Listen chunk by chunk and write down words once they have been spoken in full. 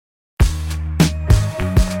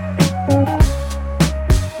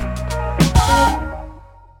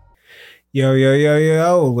Yo, yo, yo,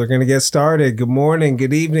 yo, we're going to get started. Good morning,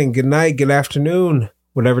 good evening, good night, good afternoon,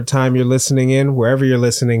 whatever time you're listening in, wherever you're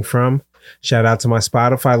listening from. Shout out to my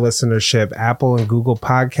Spotify listenership, Apple and Google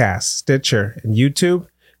Podcasts, Stitcher, and YouTube.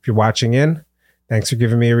 If you're watching in, thanks for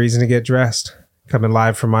giving me a reason to get dressed. Coming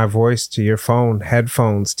live from my voice to your phone,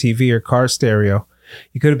 headphones, TV, or car stereo.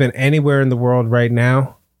 You could have been anywhere in the world right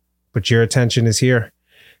now, but your attention is here.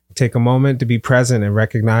 Take a moment to be present and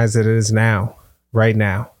recognize that it is now, right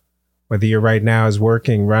now. Whether your right now is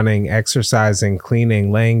working, running, exercising,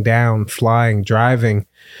 cleaning, laying down, flying, driving.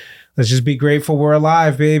 Let's just be grateful we're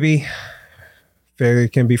alive, baby. Failure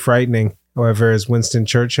can be frightening. However, as Winston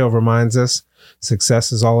Churchill reminds us,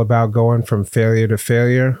 success is all about going from failure to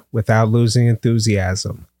failure without losing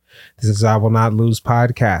enthusiasm. This is I Will Not Lose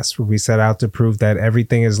podcast, where we set out to prove that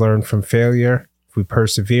everything is learned from failure if we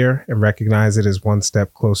persevere and recognize it as one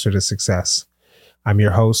step closer to success. I'm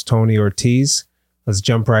your host, Tony Ortiz. Let's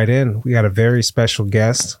jump right in. We got a very special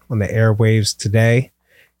guest on the airwaves today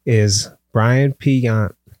is Brian P.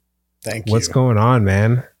 Yount. Thank you. What's going on,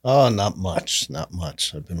 man? Oh, not much.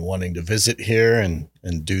 I've been wanting to visit here and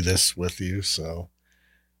do this with you. So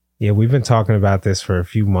Yeah, we've been talking about this for a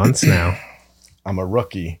few months now. I'm a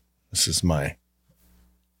rookie. This is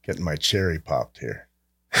getting my cherry popped here.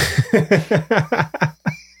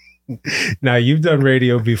 Now, you've done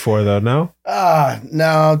radio before, though, no?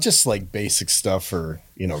 No, just like basic stuff for,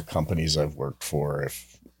 companies I've worked for.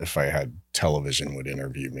 If I had television would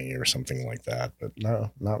interview me or something like that, but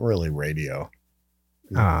no, not really radio.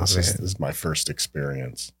 This is my first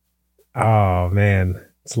experience. Oh, man.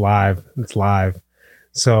 It's live.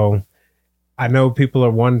 So I know people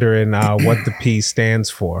are wondering what the P stands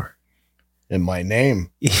for. In my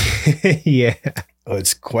name. Yeah. Oh,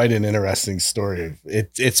 it's quite an interesting story.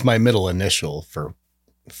 It's my middle initial for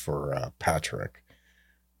Patrick,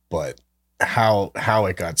 but how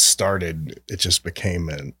it got started, it just became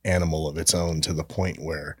an animal of its own to the point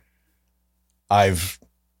where I've,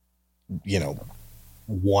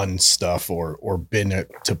 won stuff or been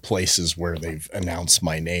to places where they've announced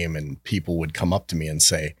my name and people would come up to me and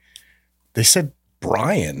say, they said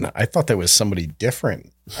Brian. I thought that was somebody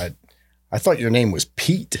different. I thought your name was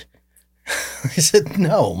Pete. I said,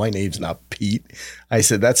 no, my name's not Pete. I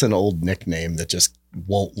said, that's an old nickname that just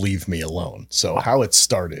won't leave me alone. So how it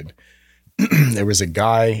started, there was a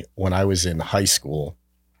guy when I was in high school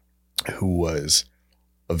who was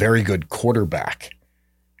a very good quarterback,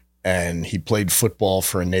 and he played football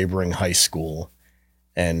for a neighboring high school,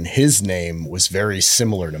 and his name was very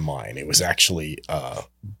similar to mine. It was actually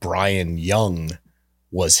Brian Young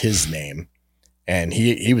was his name. And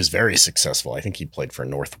he was very successful. I think he played for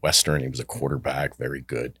Northwestern. He was a quarterback, very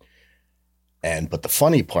good. But the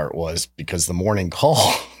funny part was because the morning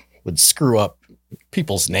call would screw up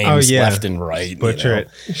people's names left and right. Butcher it.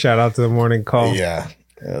 Shout out to the morning call. Yeah.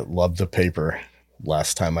 Loved the paper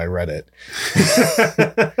last time I read it.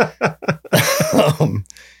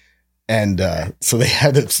 So they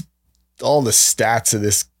had all the stats of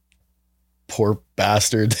this poor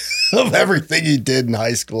bastard of everything he did in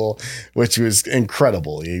high school, which was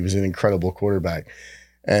incredible. He was an incredible quarterback.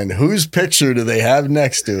 And whose picture do they have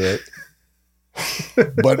next to it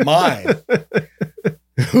but mine,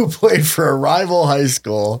 who played for a rival high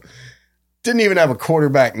school, didn't even have a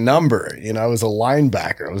quarterback number. I was a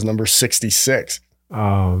linebacker. I was number 66.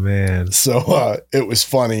 Oh, man. So it was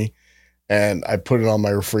funny. And I put it on my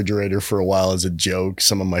refrigerator for a while as a joke.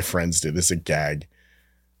 Some of my friends did as a gag.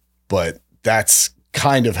 But that's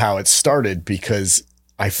kind of how it started, because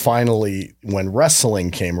I finally, when wrestling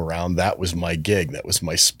came around, that was my gig. That was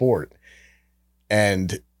my sport.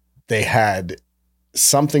 And they had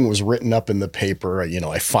something was written up in the paper.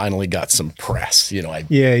 I finally got some press.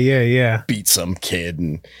 I beat some kid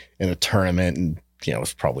in a tournament, and, it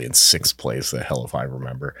was probably in sixth place. The hell if I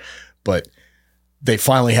remember. But they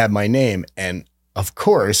finally had my name. And of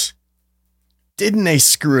course, didn't they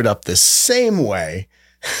screw it up the same way?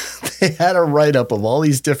 They had a write-up of all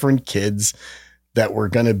these different kids that were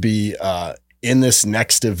going to be in this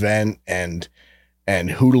next event and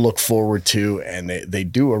who to look forward to. And they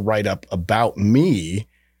do a write-up about me,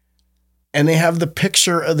 and they have the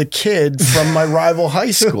picture of the kid from my rival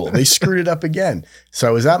high school. They screwed it up again. So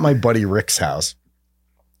I was at my buddy Rick's house,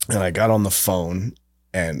 and I got on the phone,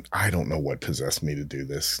 and I don't know what possessed me to do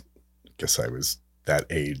this. I guess I was that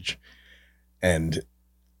age. And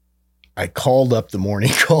I called up the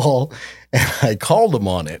morning call, and I called him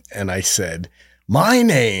on it, and I said, my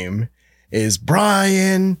name is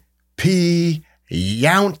Brian P.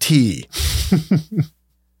 Younty.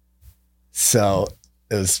 So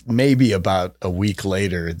it was maybe about a week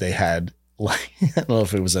later, they had like, I don't know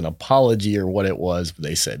if it was an apology or what it was, but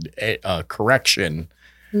they said, correction.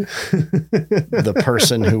 The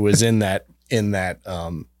person who was in the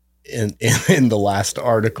last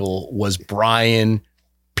article was Brian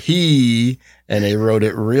P, and they wrote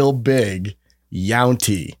it real big,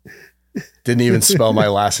 Younty. Didn't even spell my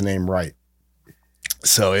last name right.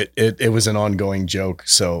 So it was an ongoing joke.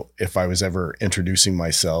 So if I was ever introducing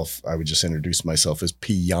myself, I would just introduce myself as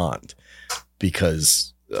P Yount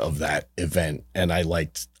because of that event. And I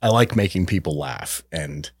like making people laugh.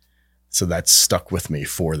 And so that stuck with me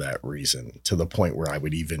for that reason, to the point where I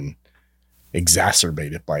would even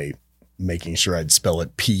exacerbate it by making sure I'd spell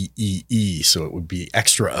it P-E-E, so it would be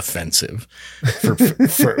extra offensive for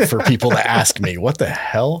people to ask me, what the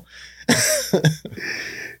hell?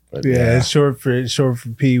 But, yeah, it's short for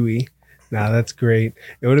Pee-wee. Nah, that's great.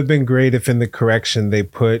 It would have been great if in the correction they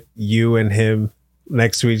put you and him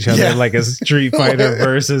next to each other, like a Street Fighter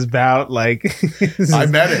versus bout. Like, I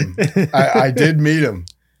met him. I did meet him.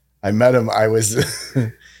 I met him. I was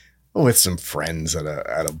with some friends at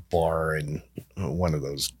a bar in one of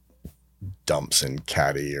those dumps in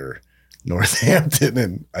Caddy or Northampton,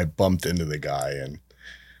 and I bumped into the guy, and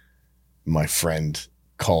my friend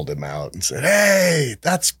called him out and said, "Hey,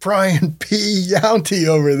 that's Brian P. Younty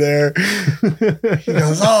over there." He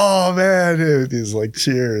goes, "Oh man," dude. He's like,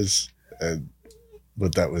 "Cheers."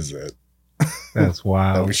 But that was it. That's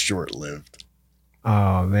wild. That was short-lived.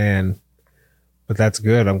 Oh man. But that's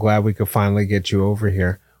good. I'm glad we could finally get you over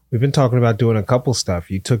here. We've been talking about doing a couple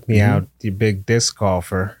stuff. You took me out, you big disc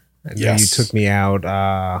golfer. And then you took me out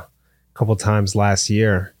a couple times last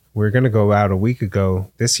year. We were going to go out a week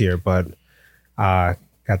ago this year, but got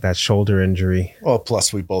that shoulder injury. Well,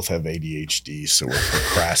 plus we both have ADHD, so we're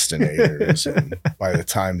procrastinators. And by the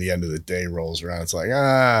time the end of the day rolls around, it's like,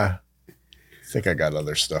 I think I got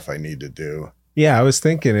other stuff I need to do. Yeah, I was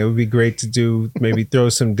thinking it would be great to do, maybe throw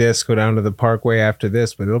some discs, go down to the Parkway after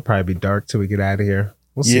this, but it'll probably be dark till we get out of here.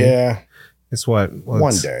 We'll see. Yeah. It's what? Well,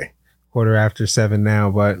 one it's day. 7:15 now,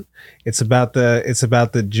 but it's about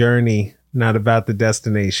the journey, not about the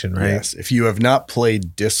destination, right? Yes. If you have not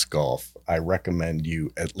played disc golf, I recommend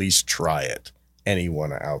you at least try it.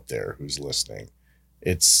 Anyone out there who's listening.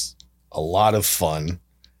 It's a lot of fun.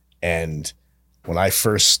 And when I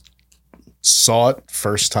first saw it,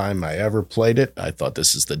 first time I ever played it, I thought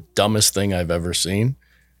this is the dumbest thing I've ever seen.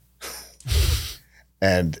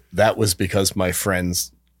 And that was because my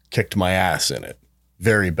friends kicked my ass in it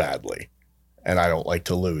very badly. And I don't like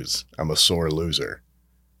to lose. I'm a sore loser.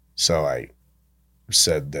 So I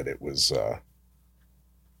said that it was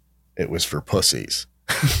for pussies.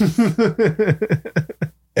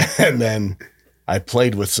 And then I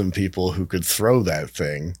played with some people who could throw that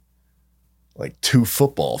thing like 2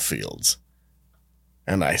 football fields.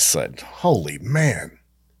 And I said, holy man.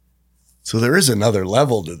 So there is another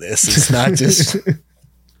level to this. It's not just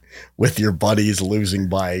with your buddies losing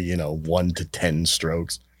by, 1 to 10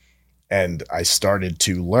 strokes. And I started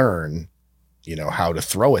to learn, how to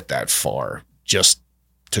throw it that far just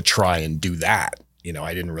to try and do that.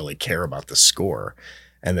 I didn't really care about the score.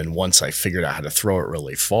 And then once I figured out how to throw it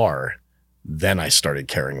really far, then I started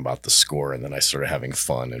caring about the score. And then I started having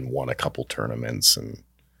fun and won a couple tournaments. And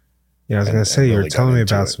yeah, I was going to say, you were telling me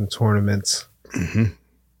about some tournaments. Mm-hmm.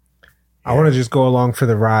 I want to just go along for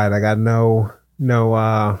the ride. I got no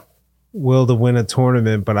will to win a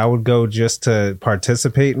tournament, but I would go just to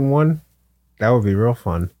participate in one. That would be real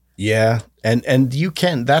fun. Yeah. And you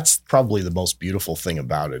can, that's probably the most beautiful thing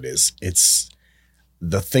about it is it's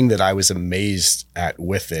the thing that I was amazed at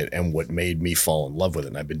with it, and what made me fall in love with it,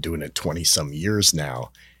 and I've been doing it 20 some years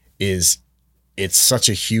now, is it's such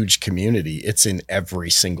a huge community. It's in every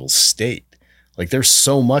single state. Like there's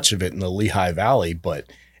so much of it in the Lehigh Valley,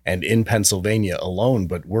 and in Pennsylvania alone,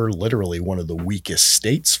 but we're literally one of the weakest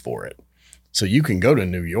states for it. So you can go to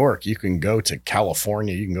New York, you can go to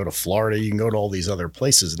California, you can go to Florida, you can go to all these other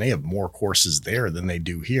places, and they have more courses there than they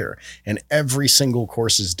do here. And every single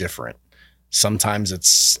course is different. Sometimes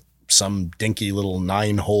it's some dinky little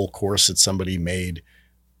 9-hole course that somebody made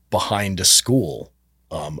behind a school.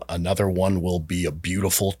 Another one will be a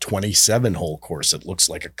beautiful 27-hole course that looks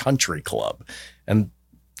like a country club. And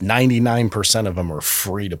 99% of them are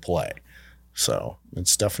free to play. So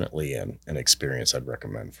it's definitely an experience I'd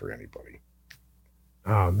recommend for anybody.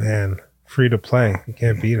 Oh man, free to play. You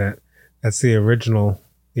can't beat it. That's the original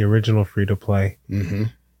free to play. Mm-hmm.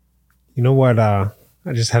 You know what? I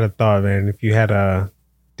just had a thought, man. If you had a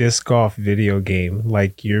disc golf video game,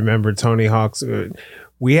 like you remember Tony Hawk's,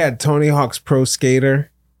 we had Tony Hawk's Pro Skater,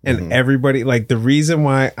 and everybody, like the reason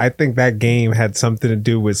why I think that game had something to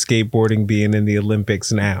do with skateboarding being in the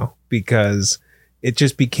Olympics now, because it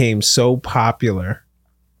just became so popular,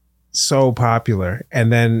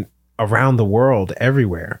 and then around the world,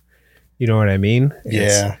 everywhere. You know what I mean?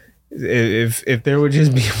 Yeah. If there would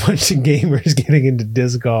just be a bunch of gamers getting into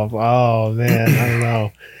disc golf, oh man, I don't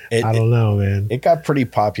know. I don't know, man. It got pretty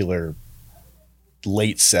popular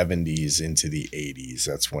late 70s into the 80s.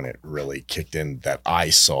 That's when it really kicked in that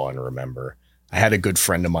I saw and remember. I had a good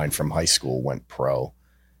friend of mine from high school went pro,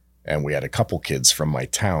 and we had a couple kids from my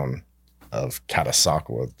town of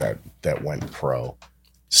Catasauqua that went pro.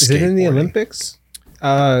 Is it in the Olympics?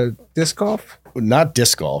 Disc golf? Not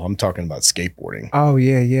disc golf. I'm talking about skateboarding. Oh,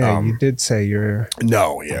 yeah. You did say you're...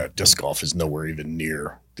 No, yeah. Disc golf is nowhere even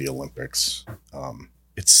near the Olympics.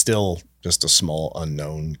 It's still just a small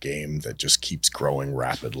unknown game that just keeps growing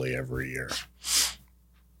rapidly every year.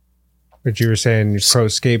 But you were saying pro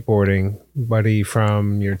skateboarding, buddy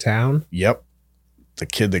from your town? Yep. The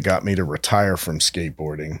kid that got me to retire from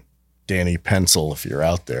skateboarding, Danny Pencil, if you're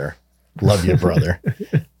out there. Love you, brother.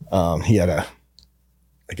 He had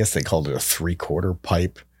I guess they called it a 3/4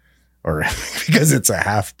 pipe, or because it's a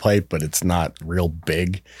half pipe, but it's not real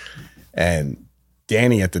big. And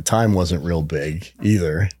Danny at the time wasn't real big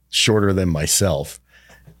either, shorter than myself.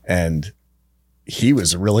 And he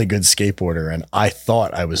was a really good skateboarder. And I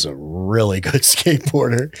thought I was a really good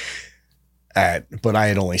skateboarder but I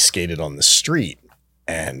had only skated on the street.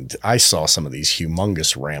 And I saw some of these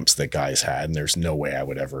humongous ramps that guys had, and there's no way I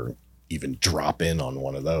would ever even drop in on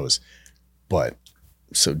one of those. But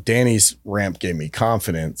so Danny's ramp gave me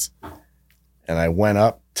confidence, and I went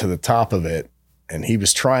up to the top of it, and he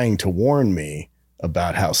was trying to warn me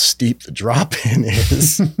about how steep the drop in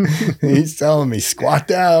is. He's telling me, squat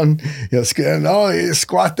down.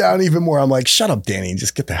 Squat down even more. I'm like, shut up, Danny, and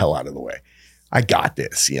just get the hell out of the way. I got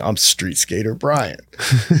this. I'm street skater Brian.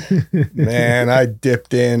 Man, I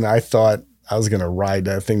dipped in. I thought I was going to ride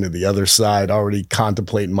that thing to the other side, already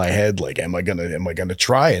contemplating in my head, like, am I going to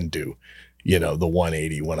try and do, the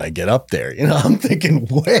 180 when I get up there? I'm thinking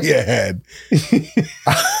way ahead.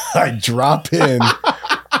 I drop in.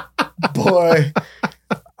 Boy,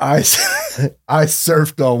 I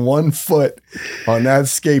surfed on 1 foot on that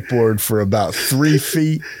skateboard for about 3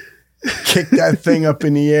 feet, kicked that thing up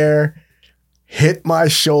in the air, hit my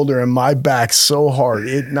shoulder and my back so hard,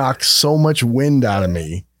 it knocked so much wind out of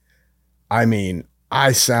me. I mean,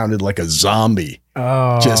 I sounded like a zombie.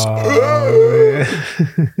 Oh, just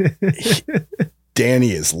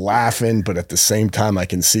Danny is laughing, but at the same time, I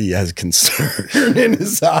can see he has concern in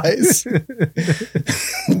his eyes.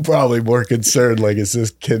 Probably more concerned, like, is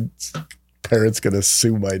this kid's parents going to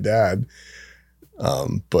sue my dad?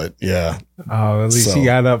 But yeah. Oh, at least he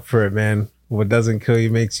got up for it, man. What doesn't kill you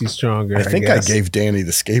makes you stronger. I think I gave Danny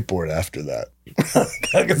the skateboard after that.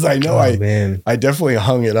 Because I know I definitely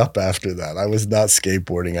hung it up after that. I was not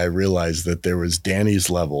skateboarding. I realized that there was Danny's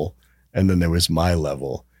level and then there was my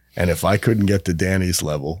level. And if I couldn't get to Danny's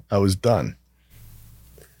level, I was done.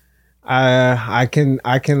 I can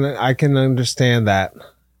understand that.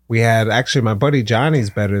 We had actually my buddy Johnny's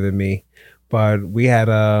better than me, but we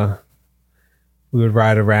would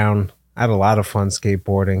ride around. I had a lot of fun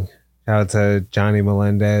skateboarding. Shout out to Johnny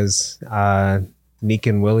Melendez,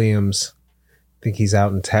 Neekin Williams. I think he's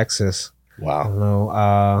out in Texas. Wow. I don't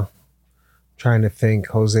know. Trying to think.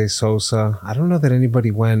 Jose Sosa. I don't know that anybody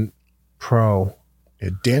went pro. Yeah,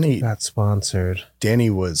 Danny got sponsored. Danny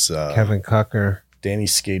was Kevin Cucker. Danny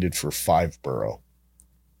skated for Five Borough.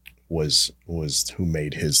 Was who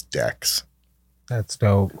made his decks. That's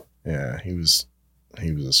dope. Yeah, he was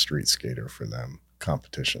a street skater for them.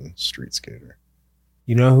 Competition street skater.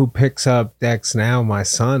 You know who picks up decks now? My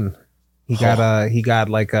son. He got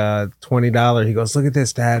like a $20. He goes, look at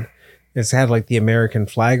this, Dad. It's had like the American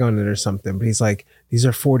flag on it or something. But he's like, these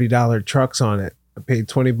are $40 trucks on it. I paid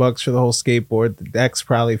 $20 for the whole skateboard. The deck's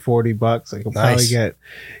probably $40. I can probably get.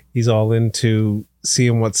 He's all into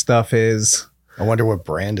seeing what stuff is. I wonder what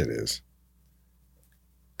brand it is.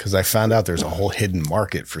 Because I found out there's a whole hidden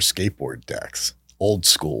market for skateboard decks, old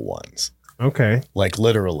school ones. Okay. Like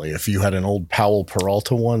literally, if you had an old Powell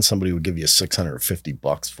Peralta one, somebody would give you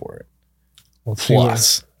 $650 for it. Well,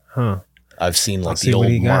 plus, I've seen like the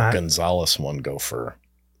old Mark Gonzalez one go for,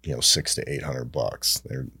 $600 to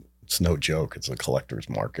 $800. It's no joke. It's a collector's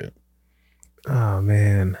market. Oh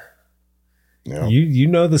man, yeah. You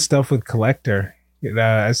know the stuff with collector.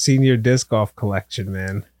 I've seen your disc golf collection,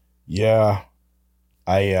 man. Yeah,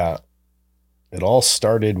 it all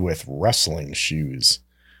started with wrestling shoes.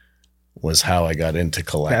 Was how I got into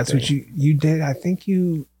collecting. That's what you did. I think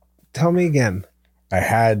you tell me again. I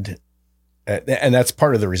had, and that's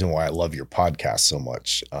part of the reason why I love your podcast so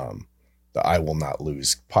much. The I Will Not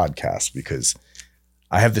Lose podcast, because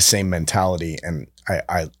I have the same mentality, and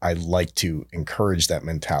I like to encourage that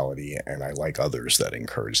mentality, and I like others that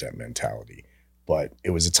encourage that mentality. But it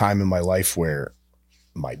was a time in my life where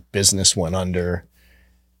my business went under,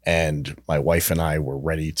 and my wife and I were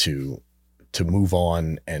ready to move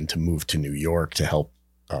on and to move to New York to help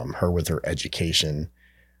her with her education.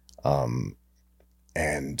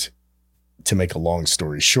 And to make a long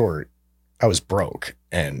story short, I was broke.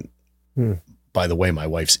 And by the way, my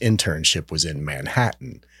wife's internship was in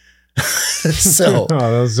Manhattan. So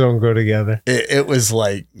those don't go together. It was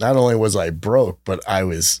like, not only was I broke, but I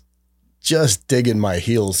was just digging my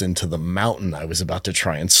heels into the mountain I was about to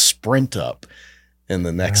try and sprint up in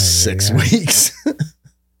the next 6 weeks.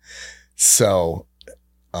 So,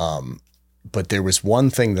 but there was one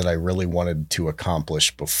thing that I really wanted to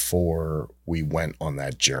accomplish before we went on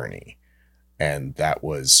that journey. And that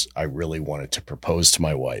was, I really wanted to propose to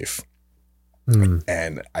my wife.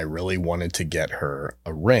 And I really wanted to get her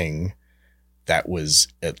a ring that was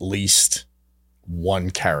at least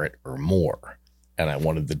 1 carat or more. And I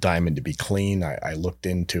wanted the diamond to be clean. I looked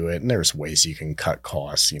into it, and there's ways you can cut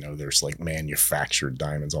costs. You know, there's like manufactured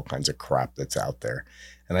diamonds, all kinds of crap that's out there.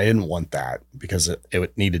 And I didn't want that because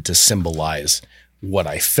it needed to symbolize what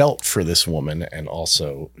I felt for this woman, and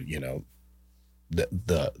also, you know,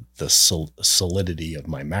 the solidity of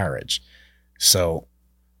my marriage. So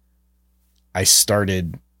I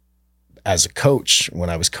started as a coach. When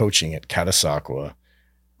I was coaching at Catasauqua,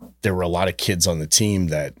 there were a lot of kids on the team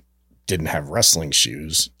that didn't have wrestling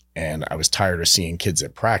shoes. And I was tired of seeing kids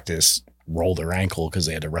at practice roll their ankle because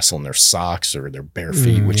they had to wrestle in their socks or their bare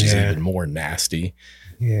feet, which is even more nasty.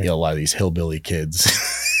 Yeah. You know, a lot of these hillbilly kids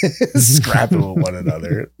scrapping with one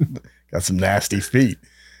another, got some nasty feet.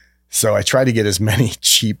 So I tried to get as many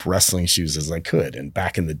cheap wrestling shoes as I could. And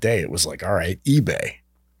back in the day, it was like, all right, eBay.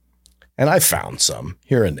 And I found some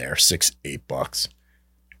here and there, $6-8,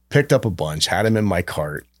 picked up a bunch, had them in my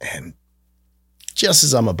cart. And just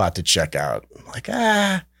as I'm about to check out, I'm like,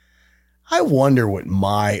 I wonder what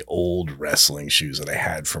my old wrestling shoes that I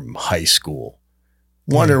had from high school,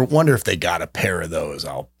 wonder if they got a pair of those.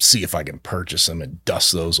 I'll see if I can purchase them and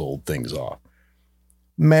dust those old things off.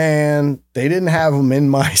 Man, they didn't have them in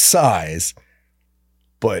my size,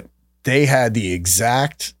 but they had the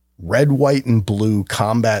exact red, white, and blue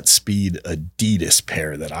Combat Speed Adidas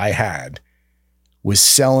pair that I had, was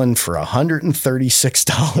selling for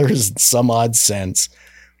 $136 and some odd cents.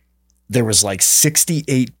 There was like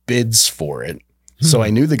 68 bids for it. So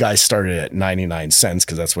I knew the guy started at 99 cents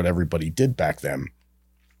because that's what everybody did back then.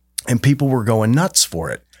 And people were going nuts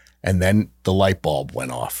for it. And then the light bulb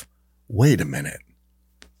went off. Wait a minute.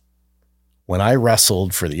 When I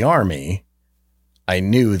wrestled for the Army, I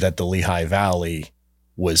knew that the Lehigh Valley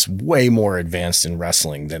was way more advanced in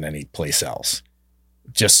wrestling than any place else,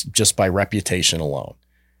 just by reputation alone.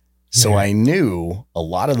 So I knew a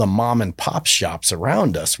lot of the mom and pop shops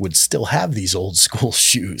around us would still have these old school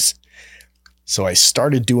shoes. So I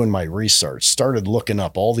started doing my research, started looking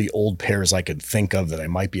up all the old pairs I could think of that I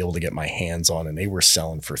might be able to get my hands on, and they were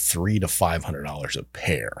selling for $300 to $500 a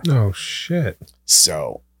pair. Oh, shit.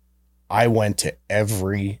 So I went to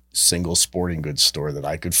every single sporting goods store that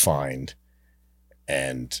I could find,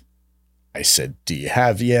 and I said, do you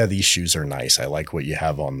have, these shoes are nice. I like what you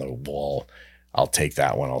have on the wall. I'll take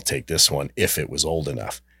that one. I'll take this one if it was old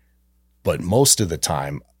enough. But most of the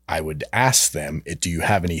time I would ask them, do you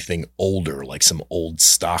have anything older, like some old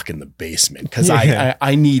stock in the basement? Because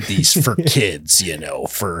I need these for kids, you know,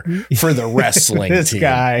 for the wrestling this team.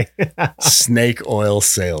 Guy. Snake oil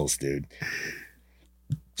sales, dude.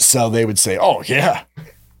 So they would say, oh, yeah.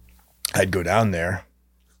 I'd go down there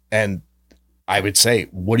and I would say,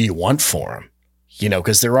 what do you want for them? You know,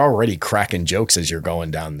 because they're already cracking jokes as you're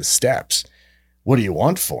going down the steps. What do you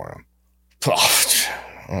want for them?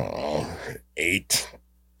 Oh, 8,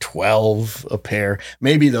 12 a pair.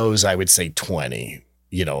 Maybe those, I would say 20,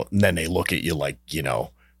 you know, and then they look at you like, you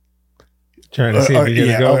know, trying to see if you're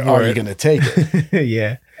going to go for are it. you going to take it?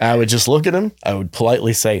 Yeah. I would just look at them. I would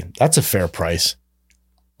politely say, that's a fair price.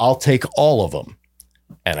 I'll take all of them.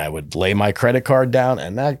 And I would lay my credit card down,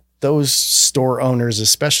 and those store owners,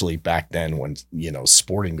 especially back then when, you know,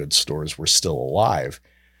 sporting goods stores were still alive,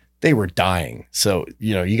 they were dying. So,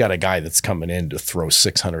 you know, you got a guy that's coming in to throw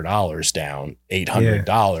 $600 down,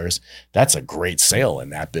 $800. That's a great sale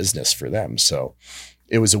in that business for them. So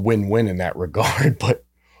it was a win-win in that regard. But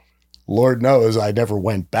Lord knows I never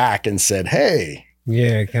went back and said, hey.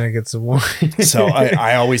 Yeah, can I get some more? So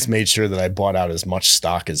I always made sure that I bought out as much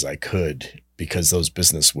stock as I could, because those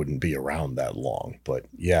business wouldn't be around that long. But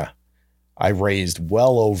yeah, I raised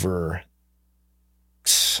well over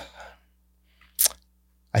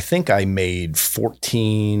I think I made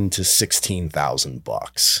 14 to 16,000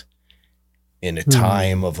 bucks in a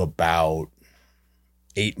time of about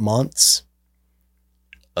 8 months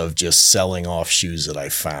of just selling off shoes that I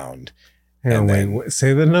found. And wait,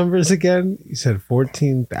 say the numbers again. You said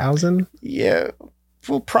 14,000? Yeah.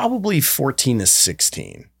 Well, probably 14 to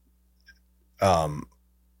 16. And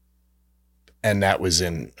that was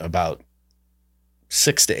in about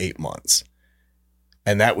 6 to 8 months.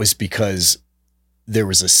 And that was because there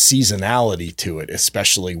was a seasonality to it,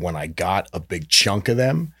 especially when I got a big chunk of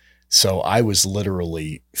them. So I was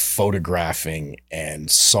literally photographing and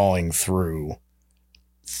sawing through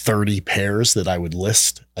 30 pairs that I would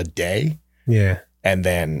list a day. Yeah. And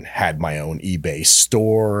then had my own eBay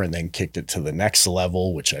store and then kicked it to the next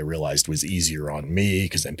level, which I realized was easier on me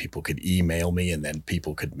because then people could email me and then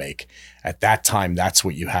people could make, at that time, that's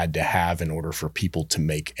what you had to have in order for people to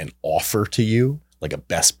make an offer to you, like a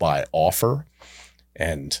Best Buy offer.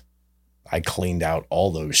 And I cleaned out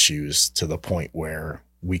all those shoes to the point where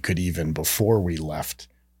we could, even before we left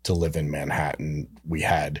to live in Manhattan, we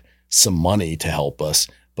had some money to help us,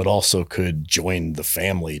 but also could join the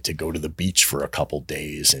family to go to the beach for a couple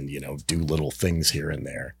days and, do little things here and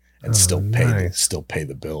there and still pay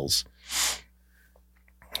the bills.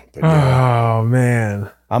 But oh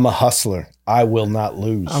man, I'm a hustler. I will not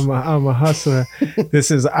lose. I'm a hustler.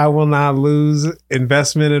 This is I will not lose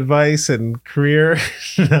investment advice and career.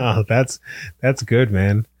 No, that's good,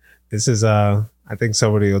 man. This is I think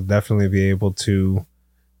somebody will definitely be able to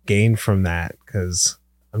gain from that, because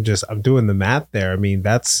I'm doing the math there. I mean,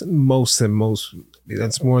 that's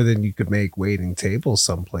that's more than you could make waiting tables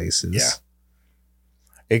some places. Yeah.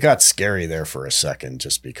 It got scary there for a second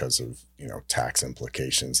just because of, tax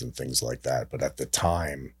implications and things like that. But at the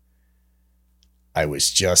time, I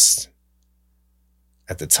was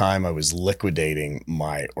liquidating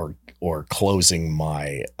my or closing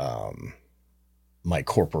my my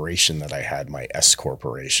corporation that I had, my S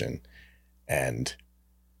corporation. And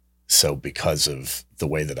so because of the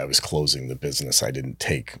way that I was closing the business, I didn't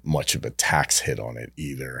take much of a tax hit on it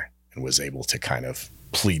either, and was able to kind of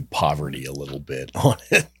plead poverty a little bit on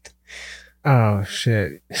it. Oh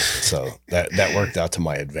shit. So that worked out to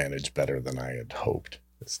my advantage better than I had hoped.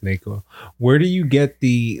 Snake oil. Where do you get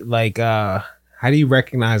the how do you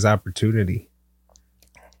recognize opportunity?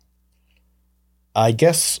 I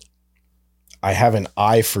guess I have an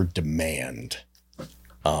eye for demand.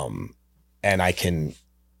 And I can,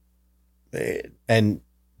 and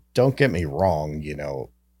don't get me wrong,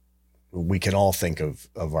 we can all think of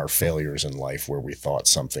our failures in life where we thought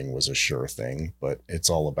something was a sure thing, but it's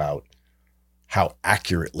all about how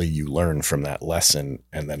accurately you learn from that lesson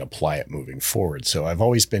and then apply it moving forward. So I've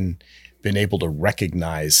always been able to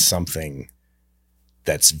recognize something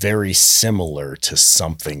that's very similar to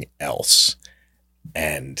something else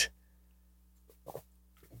and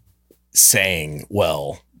saying,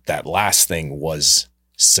 well, that last thing was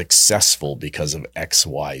successful because of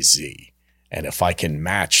XYZ. And if I can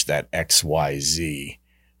match that XYZ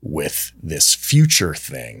with this future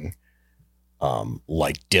thing,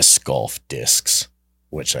 like disc golf discs,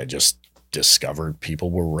 which I just discovered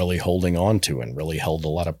people were really holding on to and really held a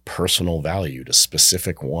lot of personal value to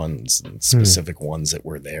specific ones and specific ones that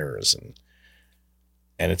were theirs.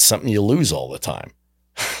 And it's something you lose all the time.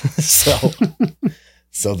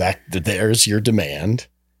 So that there's your demand.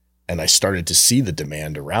 And I started to see the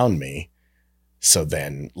demand around me. So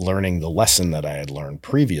then learning the lesson that I had learned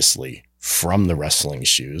previously from the wrestling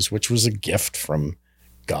shoes, which was a gift from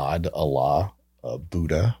God, Allah,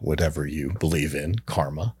 Buddha, whatever you believe in,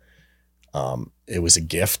 karma. It was a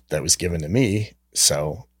gift that was given to me.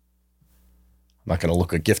 So I'm not going to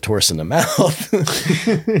look a gift horse in the mouth.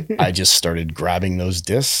 I just started grabbing those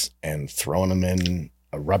discs and throwing them in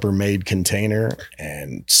a Rubbermaid container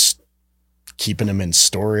and keeping them in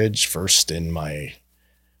storage, first in my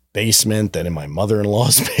basement, then in my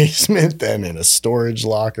mother-in-law's basement, then in a storage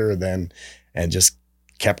locker, and just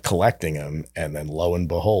kept collecting them. And then lo and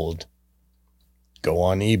behold, go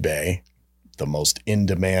on eBay. The most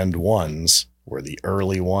in-demand ones were the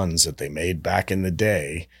early ones that they made back in the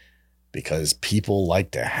day, because people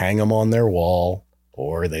like to hang them on their wall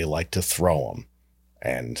or they like to throw them.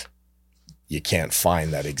 And you can't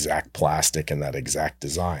find that exact plastic and that exact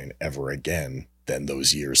design ever again than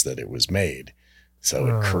those years that it was made. So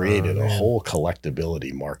it created a whole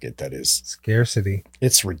collectability market that is scarcity.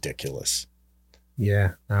 It's ridiculous.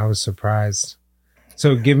 Yeah, I was surprised.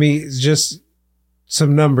 So give me just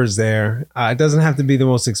some numbers there. It doesn't have to be the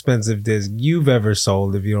most expensive disc you've ever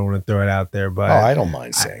sold if you don't want to throw it out there. But I don't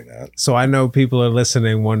mind saying that. So I know people are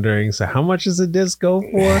listening wondering, so how much does a disc go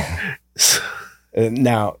for?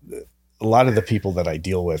 Now, a lot of the people that I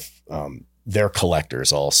deal with, they're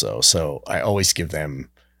collectors also. So I always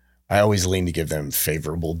lean to give them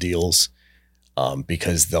favorable deals,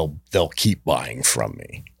 because they'll keep buying from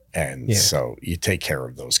me. And so you take care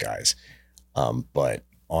of those guys. But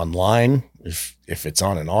online, if it's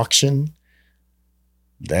on an auction,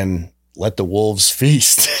 then let the wolves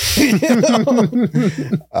feast.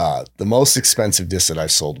 The most expensive disc that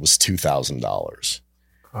I've sold was $2,000.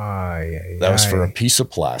 That was for a piece of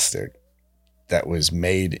plastic that was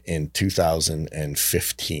made in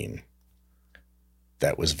 2015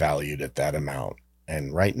 that was valued at that amount.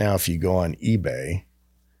 And right now, if you go on eBay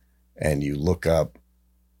and you look up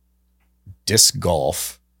disc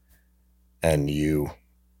golf and you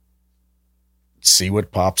see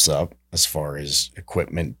what pops up as far as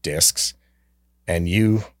equipment discs, and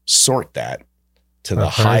you sort that to the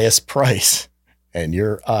highest price, and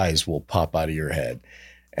your eyes will pop out of your head.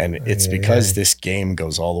 And it's because this game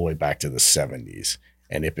goes all the way back to the 70s,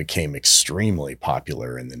 and it became extremely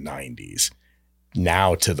popular in the 90s.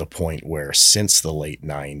 Now to the point where since the late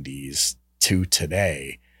 90s to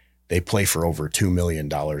today, they play for over $2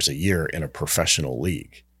 million a year in a professional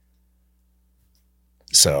league.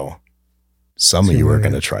 So some of you are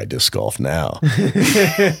going to try disc golf now.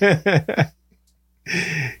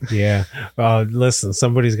 Yeah. Listen,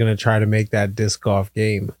 somebody's going to try to make that disc golf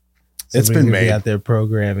game. It's been made out there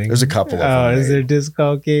programming. There's a couple of them. Is there disc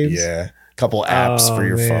golf games? Yeah. A couple apps for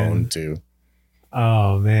your phone too.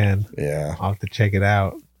 Oh man. Yeah. I'll have to check it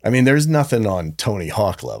out. I mean, there's nothing on Tony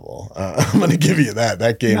Hawk level. I'm going to give you that.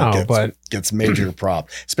 That game gets major prop,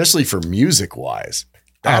 especially for music wise.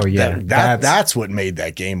 That's what made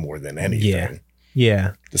that game more than anything.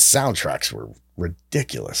 Yeah. The soundtracks were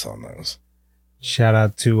ridiculous on those. Shout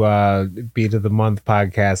out to Beat of the Month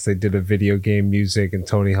podcast. They did a video game music, and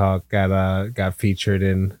Tony Hawk got featured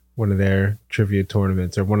in one of their trivia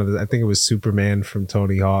tournaments, or I think it was Superman from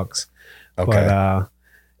Tony Hawk's. Okay. But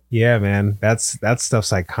yeah, man, that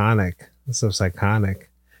stuff's iconic. That stuff's iconic.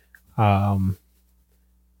 But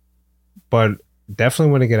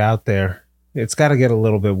definitely want to get out there. It's got to get a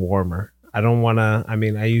little bit warmer. I don't want to. I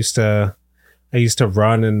mean, I used to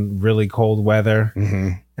run in really cold weather.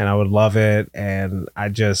 Mm-hmm. And I would love it. And I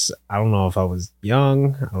don't know if I was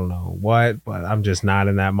young. I don't know what, but I'm just not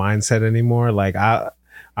in that mindset anymore. Like I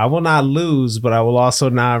will not lose, but I will also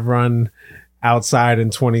not run outside in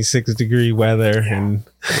 26-degree weather. Yeah. And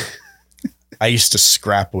I used to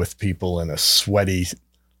scrap with people in a sweaty,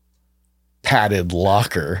 padded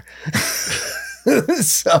locker.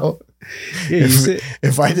 So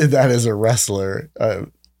if I did that as a wrestler,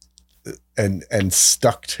 and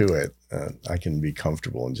stuck to it, I can be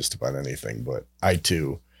comfortable in just about anything. But I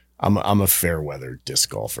too, I'm a fair weather disc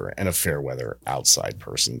golfer and a fair weather outside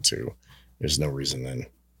person too. There's no reason in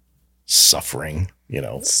suffering,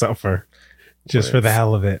 suffer just for the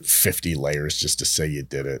hell of it. 50 layers just to say you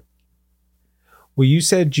did it. Well, you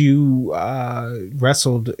said you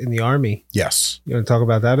wrestled in the Army. Yes. You want to talk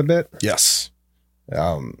about that a bit? Yes.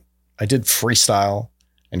 I did freestyle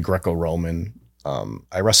and Greco-Roman.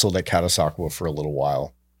 I wrestled at Catasauqua for a little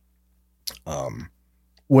while.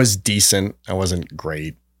 Was decent. I wasn't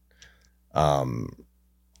great.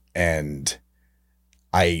 And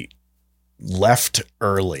I left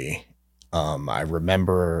early. I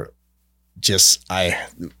remember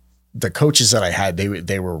the coaches that I had,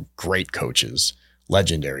 they were great coaches,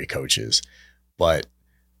 legendary coaches, but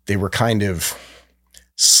they were kind of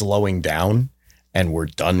slowing down and were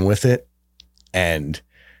done with it. And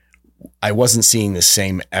I wasn't seeing the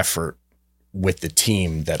same effort with the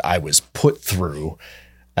team that I was put through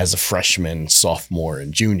as a freshman, sophomore,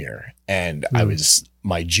 and junior. And I was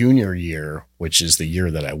my junior year, which is the year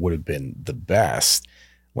that I would have been the best,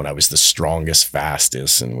 when I was the strongest,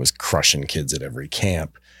 fastest, and was crushing kids at every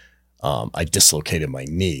camp. I dislocated my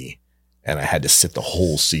knee and I had to sit the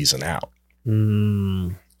whole season out.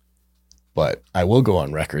 But I will go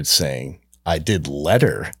on record saying I did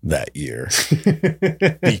letter that year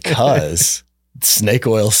because snake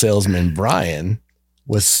oil salesman Brian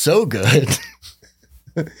was so good.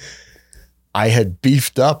 I had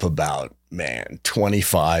beefed up about,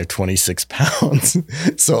 25, 26 pounds.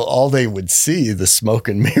 So all they would see, the smoke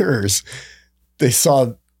and mirrors, they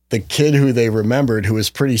saw the kid who they remembered, who was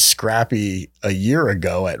pretty scrappy a year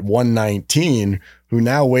ago at 119, who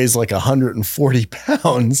now weighs like 140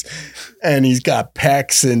 pounds, and he's got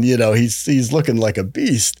pecs and, he's looking like a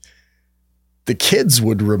beast. The kids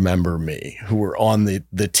would remember me, who were on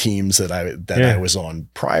the teams that I was on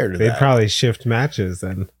prior to that. They'd probably shift matches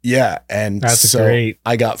then. Yeah. And that's great.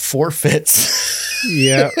 I got forfeits.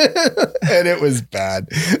 Yeah. And it was bad.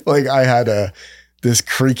 Like I had this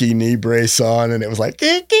creaky knee brace on, and it was like,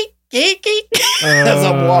 as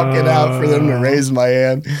I'm walking out for them to raise my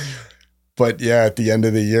hand. But yeah, at the end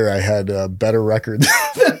of the year, I had a better record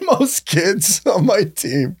than most kids on my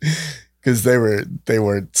team because they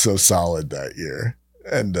weren't so solid that year.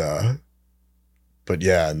 And but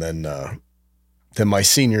yeah, and then my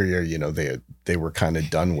senior year, you know, they were kind of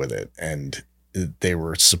done with it, and they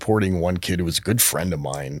were supporting one kid who was a good friend of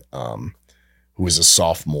mine, who was a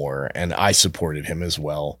sophomore, and I supported him as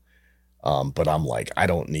well. But I'm like, I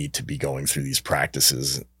don't need to be going through these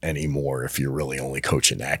practices anymore if you're really only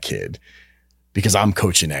coaching that kid, because I'm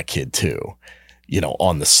coaching that kid too, you know,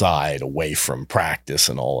 on the side away from practice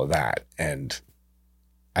and all of that. And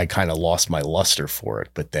I kind of lost my luster for it.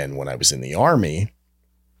 But then when I was in the Army,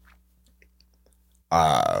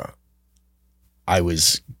 I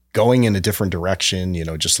was going in a different direction, you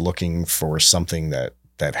know, just looking for something that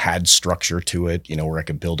had structure to it, you know, where I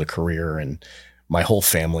could build a career. And my whole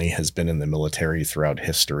family has been in the military throughout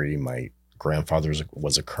history. My grandfather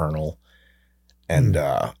was a colonel, and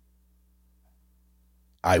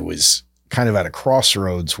I was kind of at a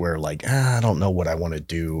crossroads where like, I don't know what I want to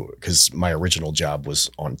do, because my original job was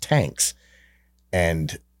on tanks,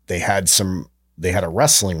 and they had a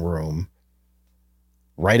wrestling room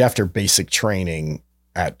right after basic training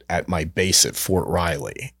at my base at Fort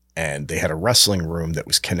Riley. And they had a wrestling room that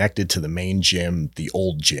was connected to the main gym, the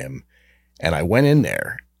old gym. And I went in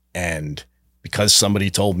there, and because somebody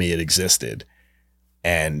told me it existed,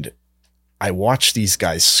 and I watched these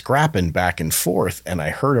guys scrapping back and forth, and I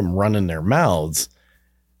heard them running their mouths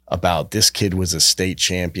about this kid was a state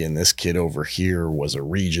champion. This kid over here was a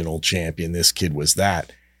regional champion. This kid was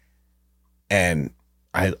that. And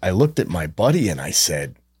I looked at my buddy and I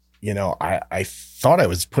said, you know, I thought I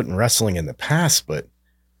was putting wrestling in the past, but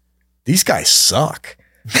these guys suck.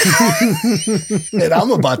 And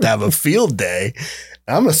I'm about to have a field day.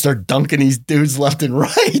 I'm going to start dunking these dudes left and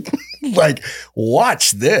right. Like,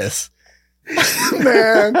 watch this.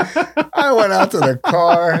 Man, I went out to the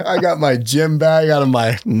car. I got my gym bag out of my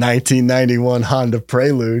 1991 Honda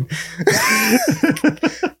Prelude.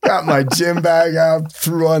 Got my gym bag out,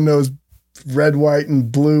 threw on those red, white,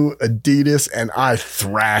 and blue Adidas, and I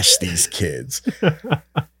thrashed these kids.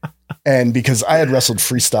 And because I had wrestled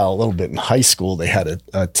freestyle a little bit in high school, they had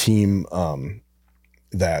a team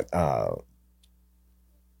that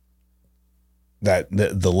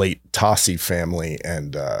the late Tossi family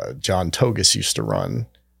and John Togus used to run.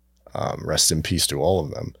 Rest in peace to all of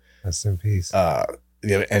them. Rest in peace. And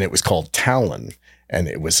it was called Talon. And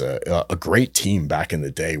it was a great team back in the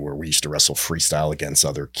day where we used to wrestle freestyle against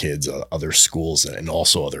other kids, other schools, and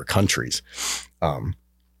also other countries.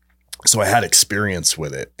 So I had experience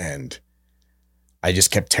with it, and I just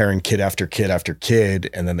kept tearing kid after kid after kid.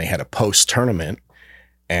 And then they had a post tournament.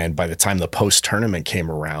 And by the time the post tournament came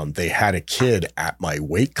around, they had a kid at my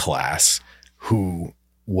weight class who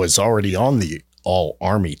was already on the all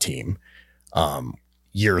Army team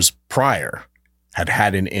years prior,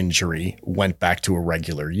 had an injury, went back to a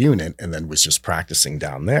regular unit, and then was just practicing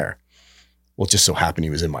down there. Well, it just so happened he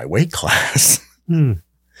was in my weight class.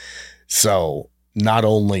 So not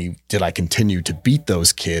only did I continue to beat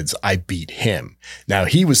those kids, I beat him. Now,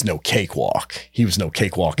 he was no cakewalk. He was no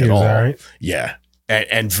cakewalk at all. Right? Yeah.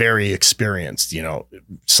 And very experienced, you know,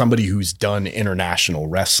 somebody who's done international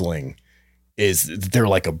wrestling they're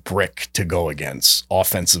like a brick to go against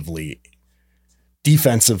offensively.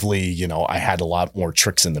 Defensively, you know, I had a lot more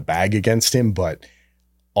tricks in the bag against him, but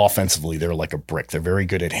offensively, they're like a brick. They're very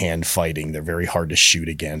good at hand fighting. They're very hard to shoot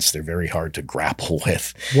against. They're very hard to grapple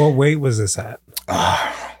with. What weight was this at?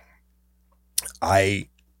 I,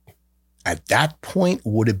 at that point,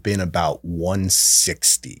 would have been about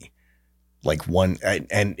 160.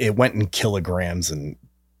 And it went in kilograms, and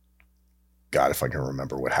God, if I can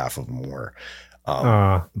remember what half of them were.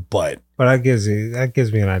 But that gives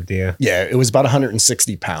me an idea. Yeah, it was about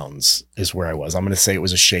 160 pounds is where I was. I'm going to say it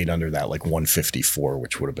was a shade under that, like 154,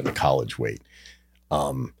 which would have been the college weight.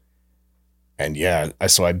 And yeah,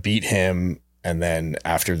 so I beat him. And then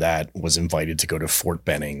after that was invited to go to Fort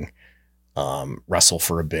Benning, wrestle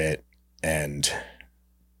for a bit, and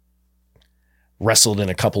wrestled in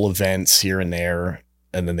a couple events here and there.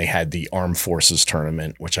 And then they had the Armed Forces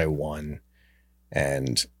tournament, which I won.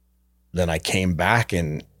 And then I came back,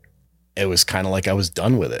 and it was kind of like I was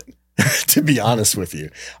done with it, to be honest with you.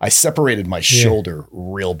 I separated my shoulder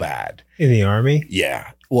real bad. In the Army?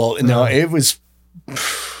 Yeah. Well, no, it was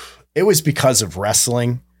because of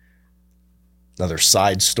wrestling. Another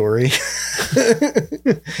side story.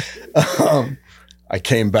 I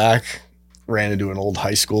came back, ran into an old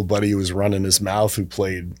high school buddy who was running his mouth, who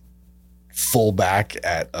played fullback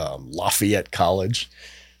at Lafayette College.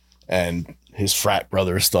 And his frat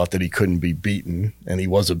brothers thought that he couldn't be beaten, and he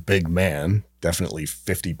was a big man, definitely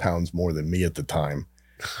 50 pounds more than me at the time.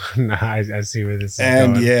 Nah, I see where this is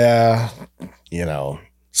and going. Yeah, you know,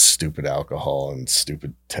 stupid alcohol and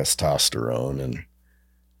stupid testosterone. And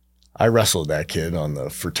I wrestled that kid on the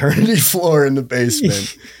fraternity floor in the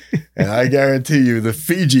basement. And I guarantee you the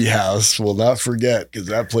Fiji house will not forget, because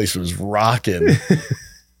that place was rocking.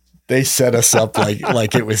 They set us up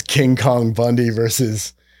like it was King Kong Bundy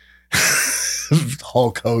versus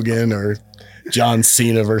Hulk Hogan or John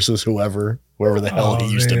Cena versus whoever the hell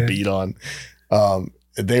he used to beat on.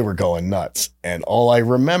 They were going nuts. And all I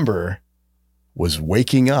remember was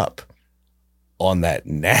waking up on that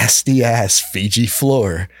nasty ass Fiji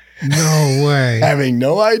floor. No way. Having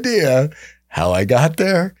no idea how I got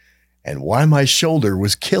there and why my shoulder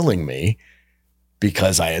was killing me,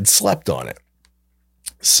 because I had slept on it.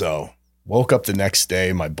 So woke up the next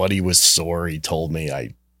day. My buddy was sore. He told me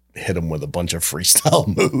I hit him with a bunch of freestyle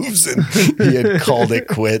moves, and he had called it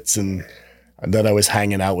quits. And then I was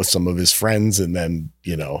hanging out with some of his friends, and then,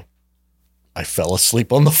 you know, I fell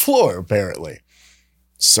asleep on the floor, apparently.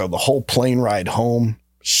 So the whole plane ride home,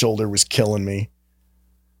 shoulder was killing me.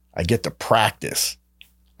 I get to practice.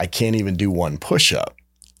 I can't even do one push-up.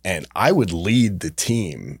 And I would lead the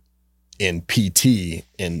team in PT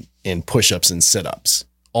in push-ups and sit-ups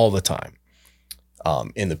all the time,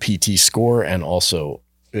 in the PT score. And also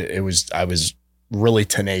I was really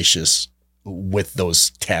tenacious with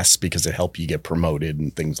those tests because it helped you get promoted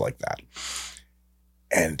and things like that.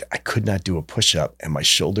 And I could not do a push-up, and my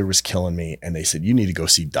shoulder was killing me. And they said, you need to go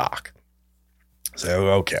see Doc. So,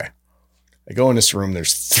 okay. I go in this room.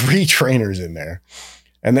 There's 3 trainers in there.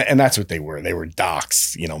 And that's what they were. They were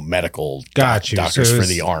docs, you know, medical doctors so for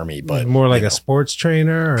the Army, but more like a sports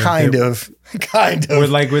trainer, or kind of. Were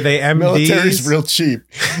they MDs? Military's real cheap.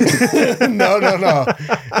 No.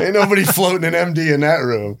 Ain't nobody floating an MD in that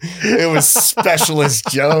room. It was Specialist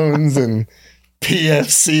Jones and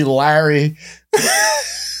PFC Larry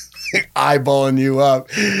eyeballing you up,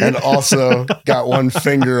 and also got one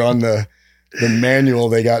finger on the manual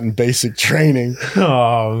they got in basic training.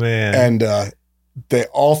 Oh man! And they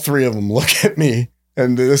all 3 of them look at me,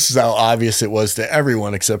 and this is how obvious it was to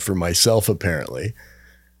everyone except for myself, apparently.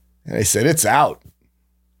 And they said, it's out.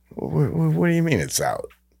 What do you mean it's out?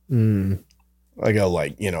 I go,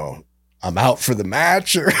 like, you know, I'm out for the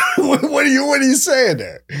match, or what are you saying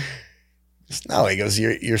there? No, he goes,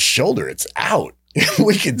 your shoulder, it's out.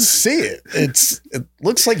 We can see it. It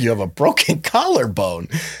looks like you have a broken collarbone.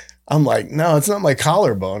 I'm like, no, it's not my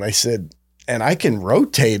collarbone. I said, and I can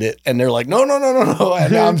rotate it. And they're like, no.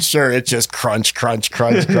 And I'm sure it just crunch.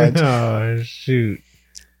 Oh, shoot.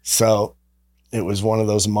 So it was one of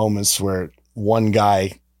those moments where one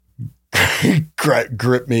guy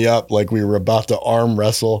gripped me up like we were about to arm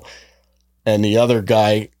wrestle, and the other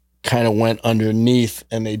guy kind of went underneath,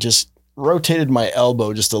 and they just rotated my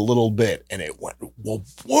elbow just a little bit, and it went, well,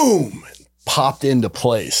 boom, popped into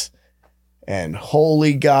place. And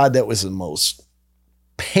holy God, that was the most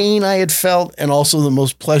pain I had felt, and also the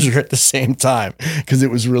most pleasure at the same time, because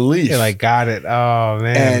it was relief. You're like, got it. Oh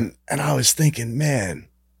man. And I was thinking, man,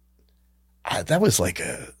 that was like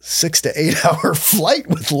a 6 to 8 hour flight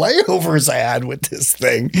with layovers I had with this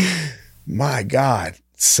thing. My God.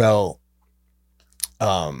 So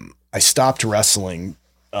I stopped wrestling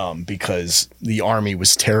because the Army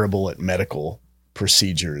was terrible at medical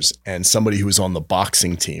procedures, and somebody who was on the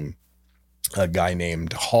boxing team, a guy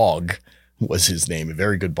named Hogg was his name, a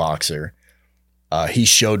very good boxer. He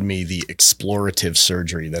showed me the explorative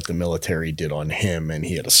surgery that the military did on him, and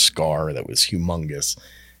he had a scar that was humongous.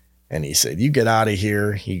 And he said, you get out of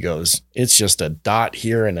here. He goes, it's just a dot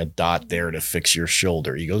here and a dot there to fix your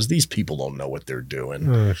shoulder. He goes, these people don't know what they're doing.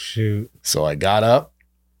 Oh, shoot. So I got up,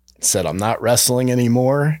 said, I'm not wrestling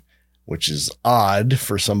anymore, which is odd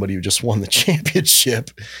for somebody who just won the championship.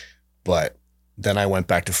 But then I went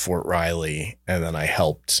back to Fort Riley, and then I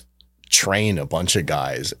helped train a bunch of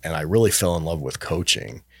guys, and I really fell in love with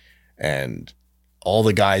coaching. And all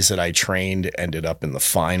the guys that I trained ended up in the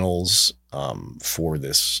finals for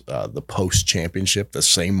this, the post championship, the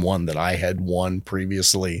same one that I had won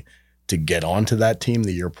previously to get onto that team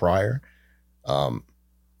the year prior.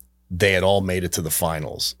 They had all made it to the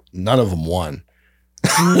finals. None of them won,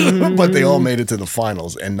 but they all made it to the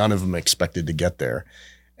finals, and none of them expected to get there.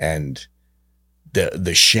 And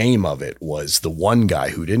the shame of it was the one guy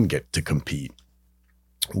who didn't get to compete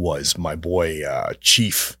was my boy,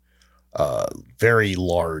 Chief, very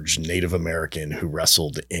large Native American who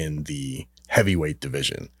wrestled in the heavyweight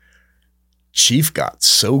division. Chief got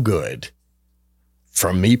so good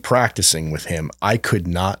from me practicing with him, I could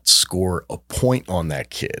not score a point on that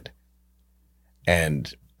kid.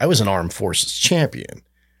 And I was an armed forces champion.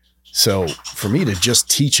 So for me to just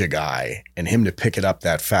teach a guy and him to pick it up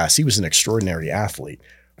that fast, he was an extraordinary athlete.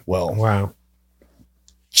 Well, wow.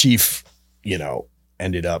 Chief,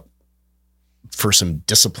 ended up for some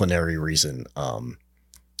disciplinary reason.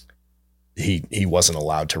 He wasn't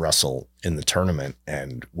allowed to wrestle in the tournament,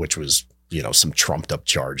 and which was, some trumped up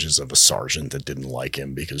charges of a sergeant that didn't like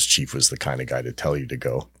him because Chief was the kind of guy to tell you to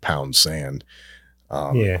go pound sand.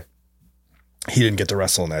 Yeah. He didn't get to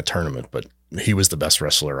wrestle in that tournament, but he was the best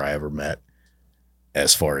wrestler I ever met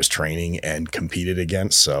as far as training and competed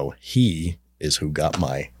against. So he is who got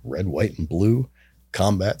my red, white, and blue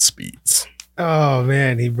combat speeds. Oh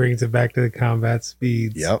man, he brings it back to the combat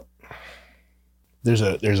speeds. Yep. There's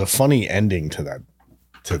a funny ending to that,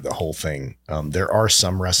 to the whole thing. There are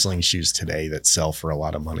some wrestling shoes today that sell for a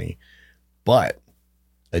lot of money, but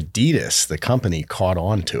Adidas, the company, caught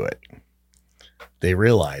on to it. They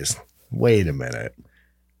realized, wait a minute,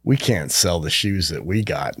 we can't sell the shoes that we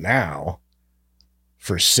got now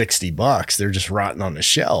for $60. They're just rotting on the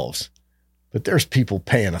shelves. But there's people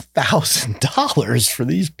paying $1,000 for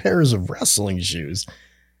these pairs of wrestling shoes.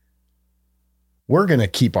 We're going to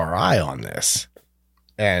keep our eye on this.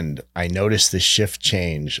 And I noticed the shift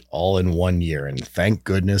change all in 1 year. And thank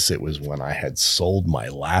goodness it was when I had sold my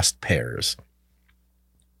last pairs.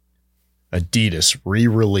 Adidas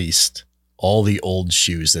re-released all the old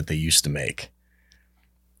shoes that they used to make.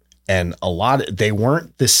 And they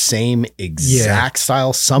weren't the same exact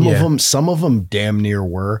style. Some of them damn near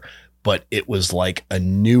were, but it was like a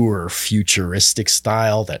newer futuristic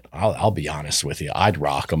style that I'll be honest with you, I'd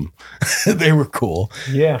rock them. They were cool.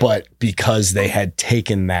 Yeah. But because they had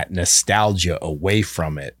taken that nostalgia away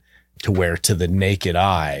from it to where to the naked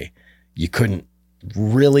eye, you couldn't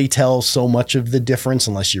really tell so much of the difference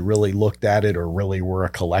unless you really looked at it or really were a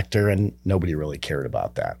collector, and nobody really cared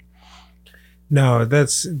about that. No,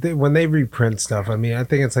 when they reprint stuff. I mean, I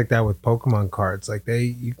think it's like that with Pokemon cards. Like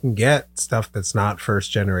you can get stuff that's not first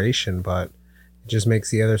generation, but it just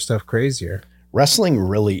makes the other stuff crazier. Wrestling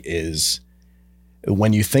really is,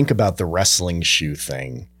 when you think about the wrestling shoe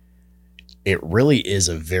thing, it really is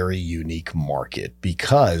a very unique market,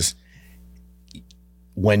 because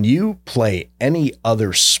when you play any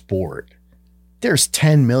other sport, there's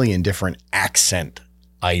 10 million different accent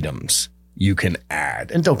items you can add.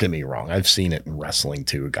 And don't get me wrong, I've seen it in wrestling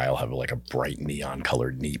too. A guy will have like a bright neon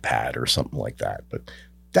colored knee pad or something like that, but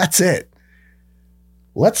that's it.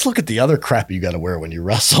 Let's look at the other crap you got to wear when you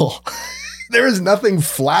wrestle. There is nothing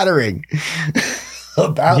flattering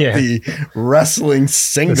about the wrestling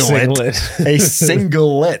singlet. A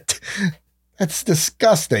singlet. That's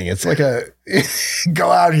disgusting. It's like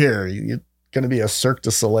go out here. You're going to be a Cirque du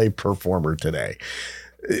Soleil performer today.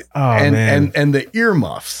 Oh, man. And the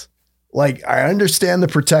earmuffs. Like, I understand the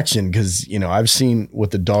protection because, I've seen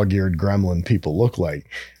what the dog-eared gremlin people look like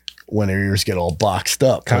when their ears get all boxed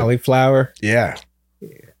up. Cauliflower. Yeah.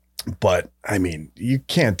 But, I mean, you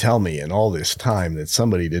can't tell me in all this time that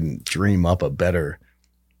somebody didn't dream up a better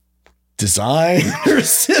design or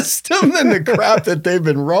system than the crap that they've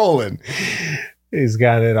been rolling. He's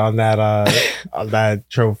got it on that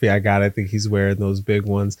trophy I got. I think he's wearing those big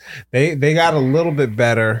ones. They got a little bit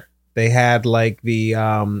better. They had like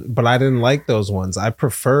but I didn't like those ones. I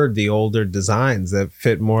preferred the older designs that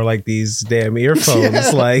fit more like these damn earphones.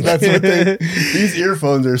 That's what these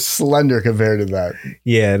earphones are slender compared to that.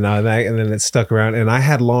 Yeah, no, and then it stuck around. And I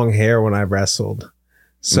had long hair when I wrestled,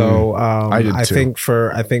 so I did too.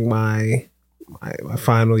 I think my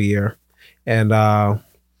final year, and I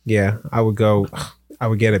would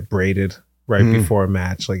get it braided right before a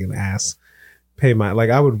match, like an ass.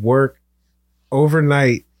 I would work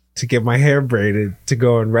overnight to get my hair braided to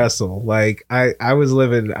go and wrestle. Like I was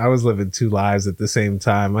living two lives at the same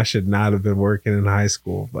time. I should not have been working in high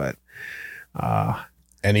school, but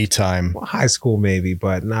anytime. Well, high school maybe,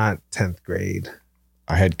 but not 10th grade.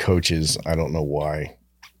 I had coaches, I don't know why.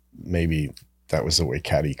 Maybe that was the way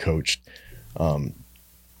Caddy coached.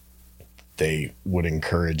 They would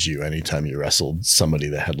encourage you anytime you wrestled somebody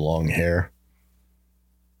that had long hair.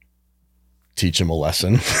 Teach them a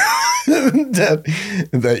lesson.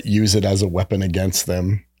 that use it as a weapon against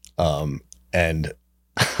them. And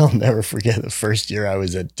I'll never forget the first year I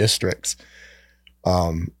was at districts.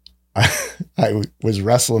 I was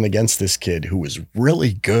wrestling against this kid who was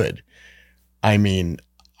really good. I mean,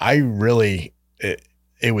 it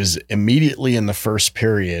was immediately in the first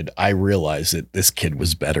period, I realized that this kid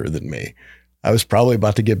was better than me. I was probably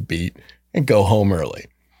about to get beat and go home early.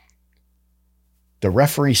 The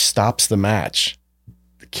referee stops the match.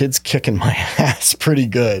 The kid's kicking my ass pretty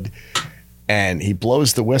good. And he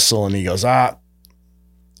blows the whistle and he goes,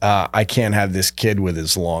 I can't have this kid with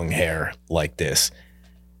his long hair like this.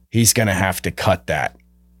 He's going to have to cut that,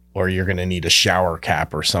 or you're going to need a shower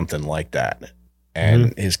cap or something like that.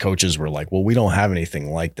 And his coaches were like, well, we don't have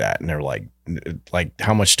anything like that. And they're like,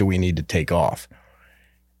 how much do we need to take off?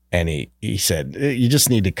 And he said, you just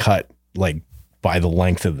need to cut like by the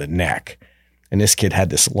length of the neck. And this kid had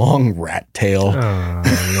this long rat tail. Oh,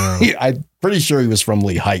 no. I'm pretty sure he was from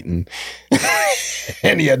Lehighton.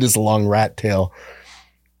 And he had this long rat tail.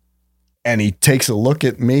 And he takes a look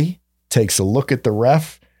at me, takes a look at the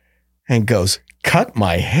ref, and goes, cut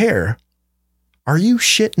my hair? Are you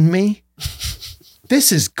shitting me?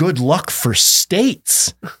 This is good luck for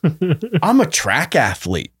states. I'm a track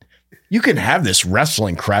athlete. You can have this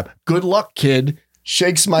wrestling crap. Good luck, kid.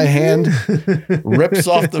 Shakes my hand, rips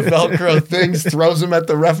off the Velcro things, throws them at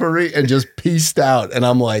the referee, and just peaced out. And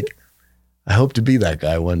I'm like, I hope to be that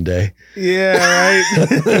guy one day. Yeah,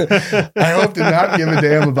 right. I hope to not give a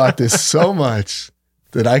damn about this so much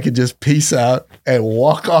that I could just peace out and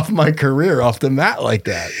walk off my career off the mat like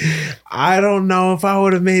that. I don't know if I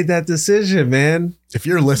would have made that decision, man. If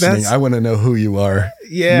you're listening, I want to know who you are.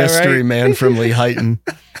 Yeah, Mystery right? man from Lehighton.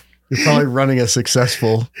 You're probably running a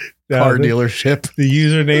successful car dealership. The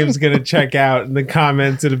username's going to check out in the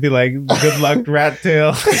comments. It'll be like, good luck, Rat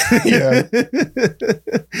Tail. Yeah.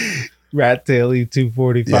 Rat Tail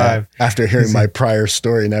E245. Yeah. After hearing my prior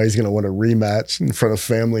story, now he's going to want a rematch in front of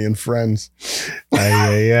family and friends.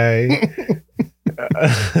 Aye.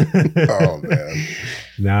 Oh, man.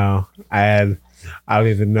 No, I don't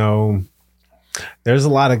even know. There's a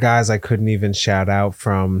lot of guys I couldn't even shout out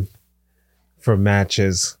from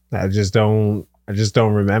matches. I just don't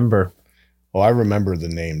remember. Well, I remember the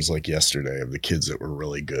names like yesterday of the kids that were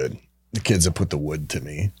really good. The kids that put the wood to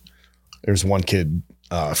me. There's one kid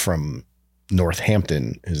from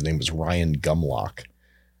Northampton. His name was Ryan Gumlock.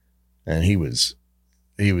 And he was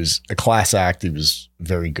a class act. He was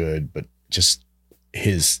very good, but just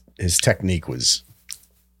his technique was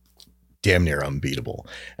damn near unbeatable.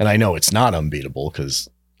 And I know it's not unbeatable because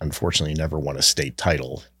unfortunately he never won a state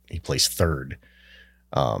title. He placed third.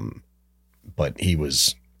 But he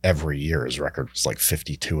was every year, his record was like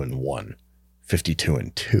 52-1,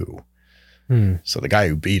 52-2. So the guy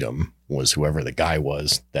who beat him was whoever the guy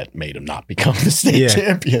was that made him not become the state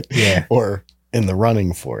champion or in the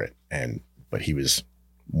running for it. But he was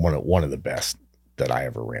one of the best that I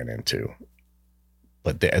ever ran into.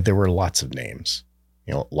 But there were lots of names,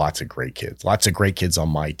 lots of great kids on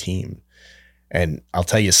my team. And I'll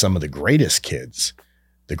tell you, some of the greatest kids,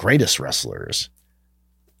 the greatest wrestlers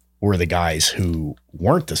were the guys who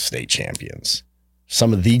weren't the state champions.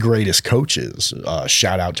 Some of the greatest coaches,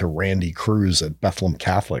 shout out to Randy Cruz at Bethlehem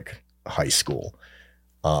Catholic High School.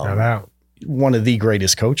 Shout out. One of the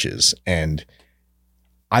greatest coaches. And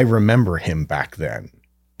I remember him back then.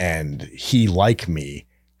 And he, like me,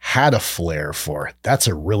 had a flair for, that's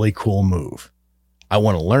a really cool move. I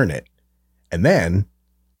want to learn it. And then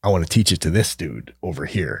I want to teach it to this dude over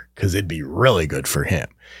here because it'd be really good for him.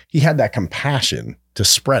 He had that compassion to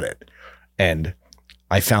spread it. And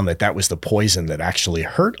I found that was the poison that actually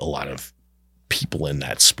hurt a lot of people in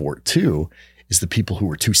that sport too, is the people who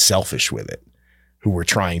were too selfish with it, who were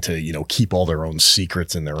trying to, keep all their own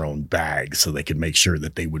secrets in their own bag so they could make sure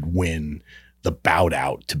that they would win the bout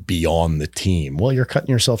out to be on the team. Well, you're cutting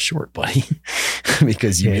yourself short, buddy,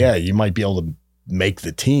 because you might be able to make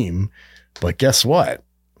the team, but guess what?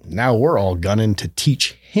 Now we're all gunning to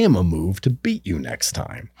teach him a move to beat you next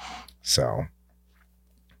time. So.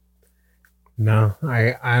 No,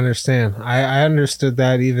 I understand. I understood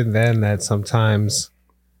that even then, that sometimes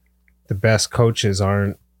the best coaches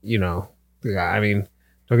aren't, I mean,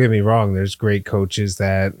 don't get me wrong. There's great coaches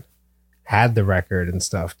that had the record and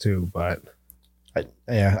stuff too, but.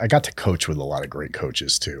 I got to coach with a lot of great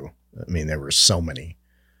coaches too. I mean, there were so many.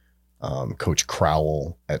 Coach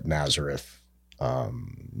Crowell at Nazareth,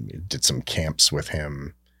 did some camps with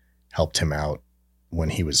him, helped him out when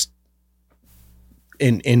he was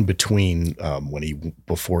in between,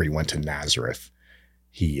 before he went to Nazareth.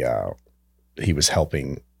 He was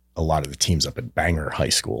helping a lot of the teams up at Bangor High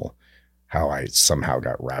School, how I somehow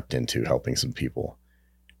got wrapped into helping some people.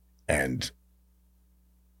 And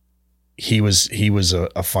he was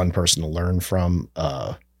a fun person to learn from.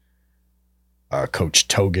 Coach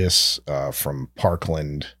Togus from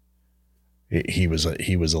Parkland, he was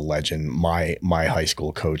a legend. My high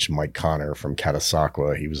school coach, Mike Connor from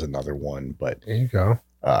Catasauqua, he was another one. But there you go.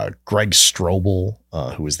 Greg Strobel,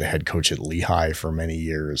 who was the head coach at Lehigh for many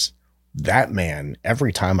years. That man,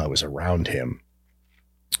 every time I was around him,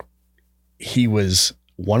 he was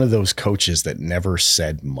one of those coaches that never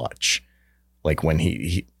said much. Like when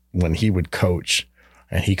he would coach,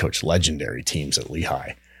 and he coached legendary teams at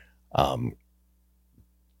Lehigh.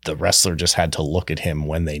 The wrestler just had to look at him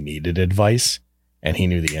when they needed advice, and he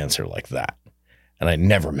knew the answer like that. And I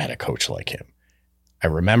never met a coach like him. I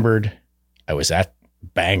remembered I was at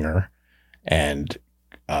Banger, and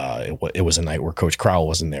it was a night where Coach Crowell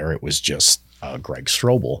wasn't there. It was just Greg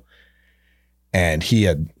Strobel, and he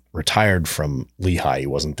had retired from Lehigh. He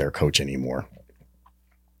wasn't their coach anymore.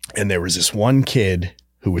 And there was this one kid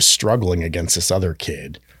who was struggling against this other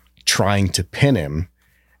kid, trying to pin him,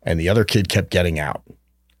 and the other kid kept getting out.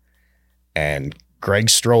 And Greg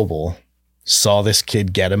Strobel saw this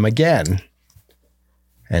kid get him again,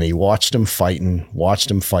 and he watched him fighting,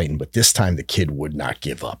 but this time the kid would not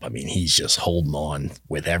give up. I mean, he's just holding on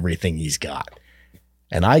with everything he's got.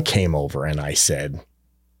 And I came over and I said,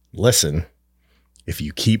 listen, if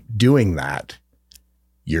you keep doing that,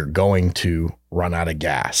 you're going to run out of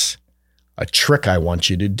gas. A trick I want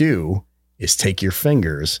you to do is take your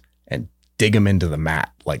fingers and dig them into the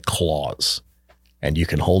mat like claws. And you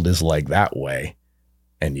can hold his leg that way,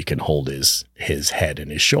 and you can hold his head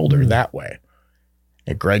and his shoulder that way.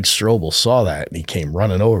 And Greg Strobel saw that, and he came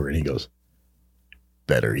running over, and he goes,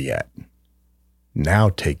 better yet, now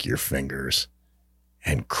take your fingers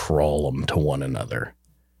and crawl them to one another.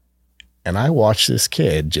 And I watched this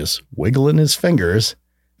kid just wiggling his fingers,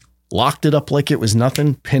 locked it up like it was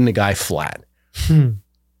nothing, pinned the guy flat.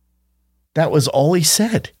 That was all he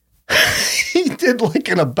said. He did like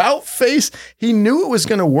an about face. He knew it was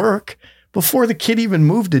going to work before the kid even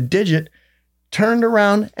moved a digit, turned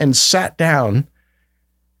around and sat down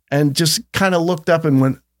and just kind of looked up and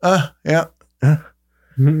went, yeah.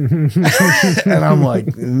 And I'm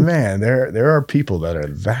like, man, there are people that are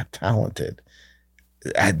that talented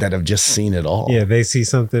that have just seen it all. Yeah, they see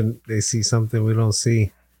something we don't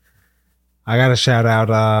see. I got to shout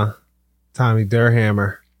out Tommy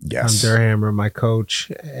Durhammer. Yes. Tom Durhammer, my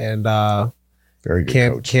coach, and very good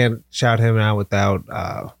coach. Can't shout him out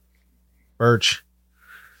without Birch.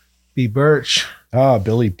 B. Birch. Ah,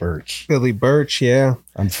 Billy Birch. Billy Birch, yeah.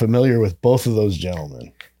 I'm familiar with both of those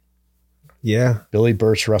gentlemen. Yeah. Billy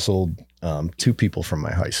Birch wrestled two people from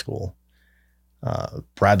my high school.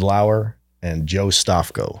 Brad Lauer and Joe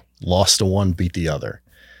Stofko. Lost to one, beat the other.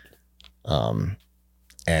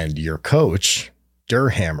 And your coach,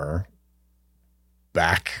 Durhammer,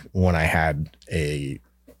 back when I had a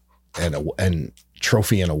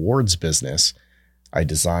trophy and awards business, I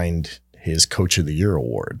designed his Coach of the Year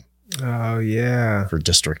award. Oh yeah, for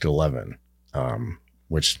District 11,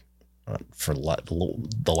 which for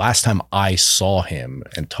the last time I saw him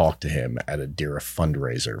and talked to him at a DERA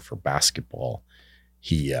fundraiser for basketball,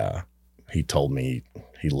 he told me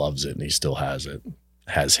he loves it and he still has it,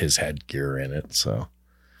 has his headgear in it. So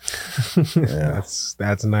yeah,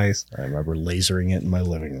 that's nice. I remember lasering it in my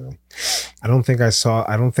living room. I don't think I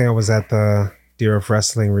was at the DERA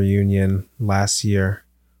wrestling reunion last year.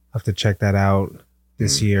 I'll have to check that out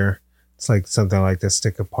this year. It's like something I like to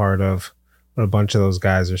stick a part of, but a bunch of those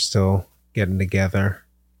guys are still getting together.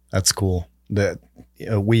 That's cool. I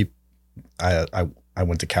went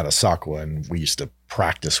to Catasauqua and we used to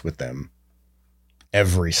practice with them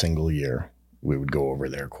every single year. We would go over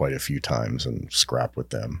there quite a few times and scrap with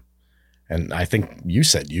them. And I think you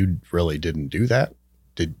said you really didn't do that.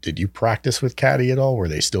 Did you practice with Caddy at all? Were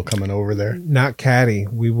they still coming over there? Not Caddy.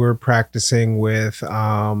 We were practicing with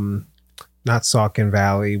not Saucon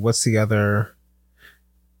Valley. What's the other?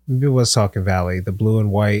 Maybe it was Saucon Valley, the blue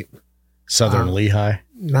and white. Southern Lehigh?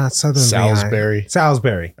 Not Southern Salisbury. Lehigh.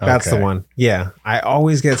 Salisbury. That's the one. Yeah. I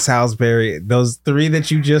always get Salisbury. Those three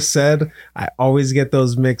that you just said, I always get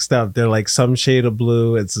those mixed up. They're like some shade of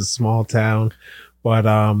blue. It's a small town. But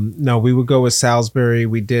no, we would go with Salisbury.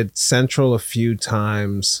 We did Central a few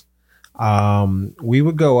times. We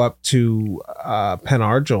would go up to Penn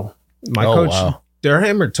Argyl. My coach, wow.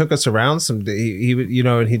 Durhammer, took us around some day. He would,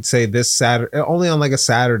 and he'd say this Saturday, only on like a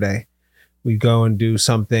Saturday, we'd go and do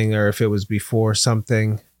something, or if it was before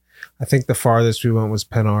something. I think the farthest we went was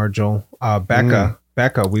Penn Argyl.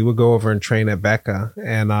 Becca, we would go over and train at Becca.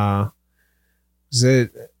 And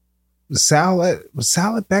was Sal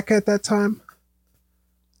at Becca at that time?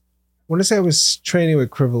 I want to say I was training with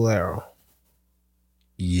Crivellaro.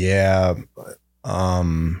 Yeah.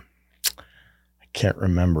 I can't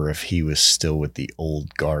remember if he was still with the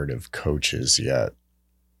old guard of coaches yet,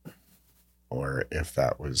 or if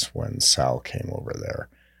that was when Sal came over there.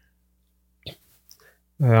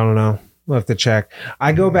 I don't know. We'll have to check.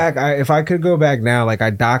 I go back. If I could go back now, like I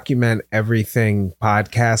document everything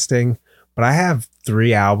podcasting, but I have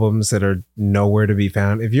 3 albums that are nowhere to be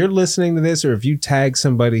found. If you're listening to this, or if you tag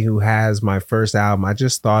somebody who has my first album, I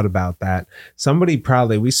just thought about that. Somebody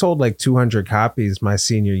probably, we sold like 200 copies my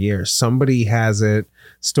senior year. Somebody has it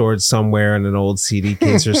stored somewhere in an old CD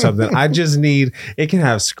case or something. I just need, it can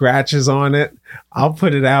have scratches on it. I'll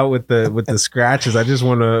put it out with the scratches. I just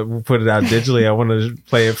want to put it out digitally. I want to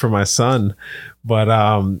play it for my son. But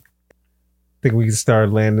I think we can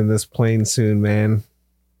start landing this plane soon, man.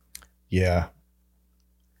 Yeah.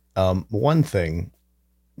 One thing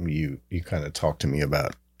you kind of talked to me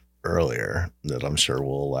about earlier that I'm sure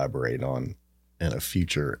we'll elaborate on in a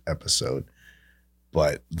future episode,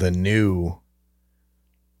 but the new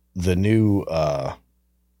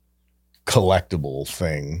collectible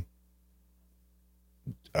thing,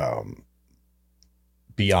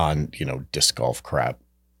 beyond, disc golf crap,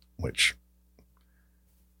 which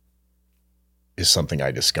is something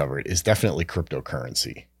I discovered, is definitely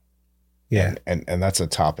cryptocurrency. Yeah. And that's a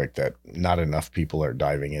topic that not enough people are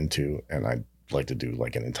diving into. And I'd like to do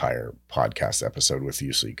like an entire podcast episode with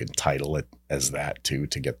you so you can title it as that too,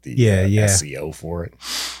 to get the SEO for it.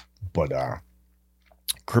 But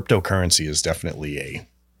cryptocurrency is definitely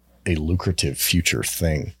a lucrative future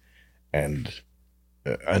thing. And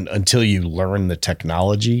until you learn the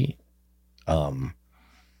technology,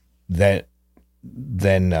 then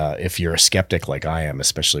if you're a skeptic like I am,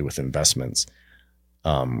 especially with investments,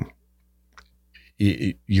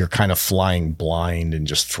 you're kind of flying blind and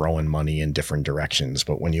just throwing money in different directions.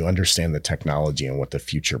 But when you understand the technology and what the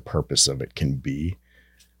future purpose of it can be,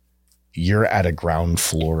 you're at a ground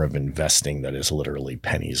floor of investing that is literally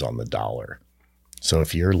pennies on the dollar. So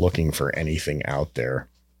if you're looking for anything out there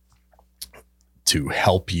to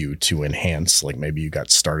help you to enhance, like maybe you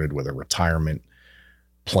got started with a retirement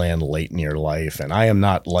plan late in your life, and I am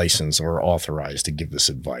not licensed or authorized to give this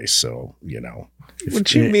advice. So,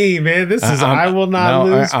 what you mean, man? This is I will not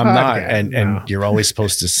lose. I'm not, and you're always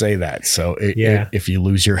supposed to say that. So if you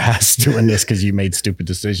lose your ass doing this because you made stupid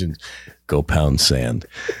decisions, go pound sand.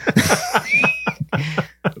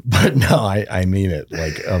 But no, I mean it.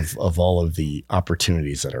 Like of all of the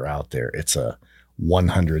opportunities that are out there, it's a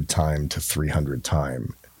 100 time to 300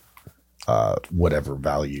 time whatever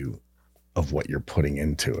value of what you're putting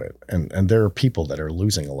into it. And there are people that are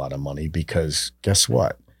losing a lot of money because guess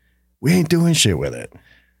what? We ain't doing shit with it.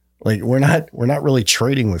 Like we're not really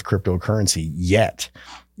trading with cryptocurrency yet,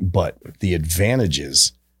 but the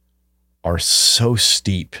advantages are so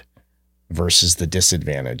steep versus the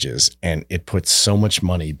disadvantages. And it puts so much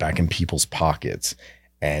money back in people's pockets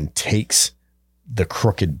and takes the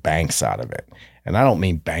crooked banks out of it. And I don't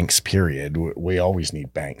mean banks, period. We always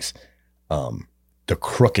need banks. The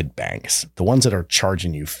crooked banks, the ones that are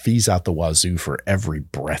charging you fees out the wazoo for every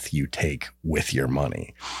breath you take with your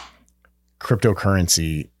money.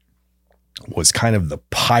 Cryptocurrency was kind of the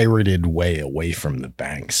pirated way away from the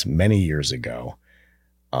banks many years ago.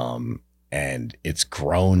 And it's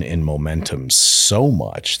grown in momentum so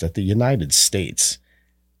much that the United States,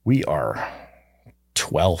 we are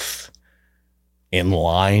 12th in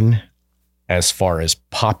line as far as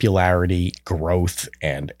popularity, growth,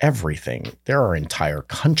 and everything. There are entire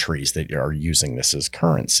countries that are using this as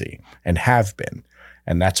currency and have been.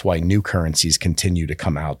 And that's why new currencies continue to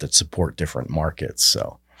come out that support different markets.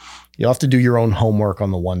 So you'll have to do your own homework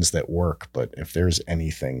on the ones that work. But if there's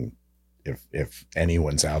anything, if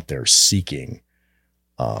anyone's out there seeking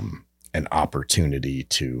an opportunity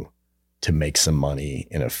to make some money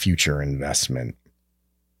in a future investment,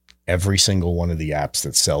 every single one of the apps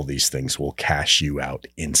that sell these things will cash you out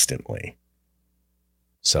instantly.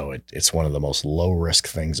 So it's one of the most low risk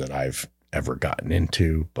things that I've ever gotten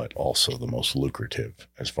into, but also the most lucrative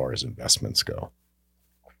as far as investments go.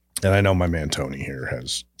 And I know my man Tony here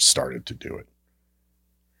has started to do it.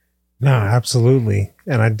 No, absolutely.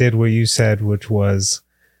 And I did what you said, which was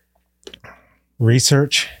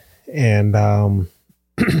research. And I'm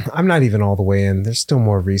not even all the way in. There's still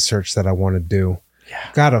more research that I want to do.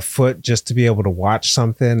 Yeah. Got a foot just to be able to watch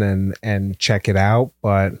something and check it out.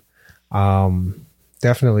 But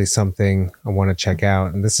definitely something I want to check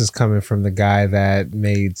out. And this is coming from the guy that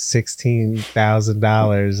made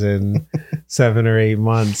 $16,000 in 7 or 8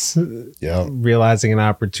 months, realizing an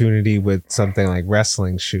opportunity with something like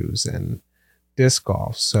wrestling shoes and disc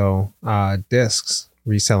golf. So discs,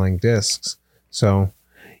 reselling discs. So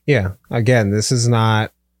yeah, again, this is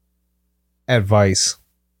not advice.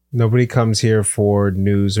 Nobody comes here for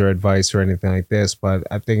news or advice or anything like this, but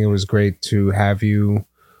I think it was great to have you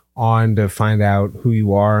on to find out who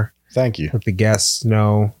you are. Thank you. Let the guests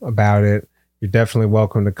know about it. You're definitely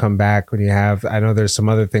welcome to come back when you have. I know there's some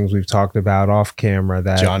other things we've talked about off camera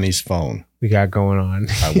that Johnny's phone. we got going on.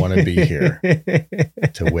 I want to be here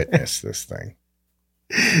to witness this thing.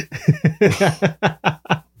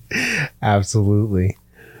 Absolutely.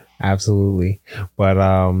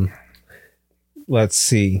 But let's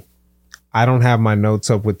see. I don't have my notes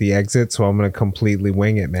up with the exit, so I'm going to completely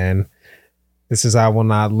wing it, man. This is I Will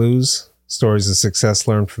Not Lose. Stories of success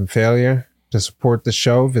learned from failure. To support the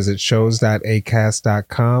show, visit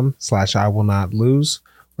shows.acast.com/I Will Not Lose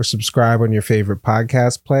or subscribe on your favorite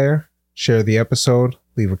podcast player. Share the episode,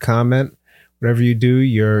 leave a comment. Whatever you do,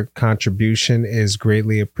 your contribution is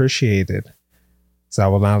greatly appreciated. So I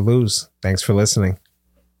Will Not Lose. Thanks for listening.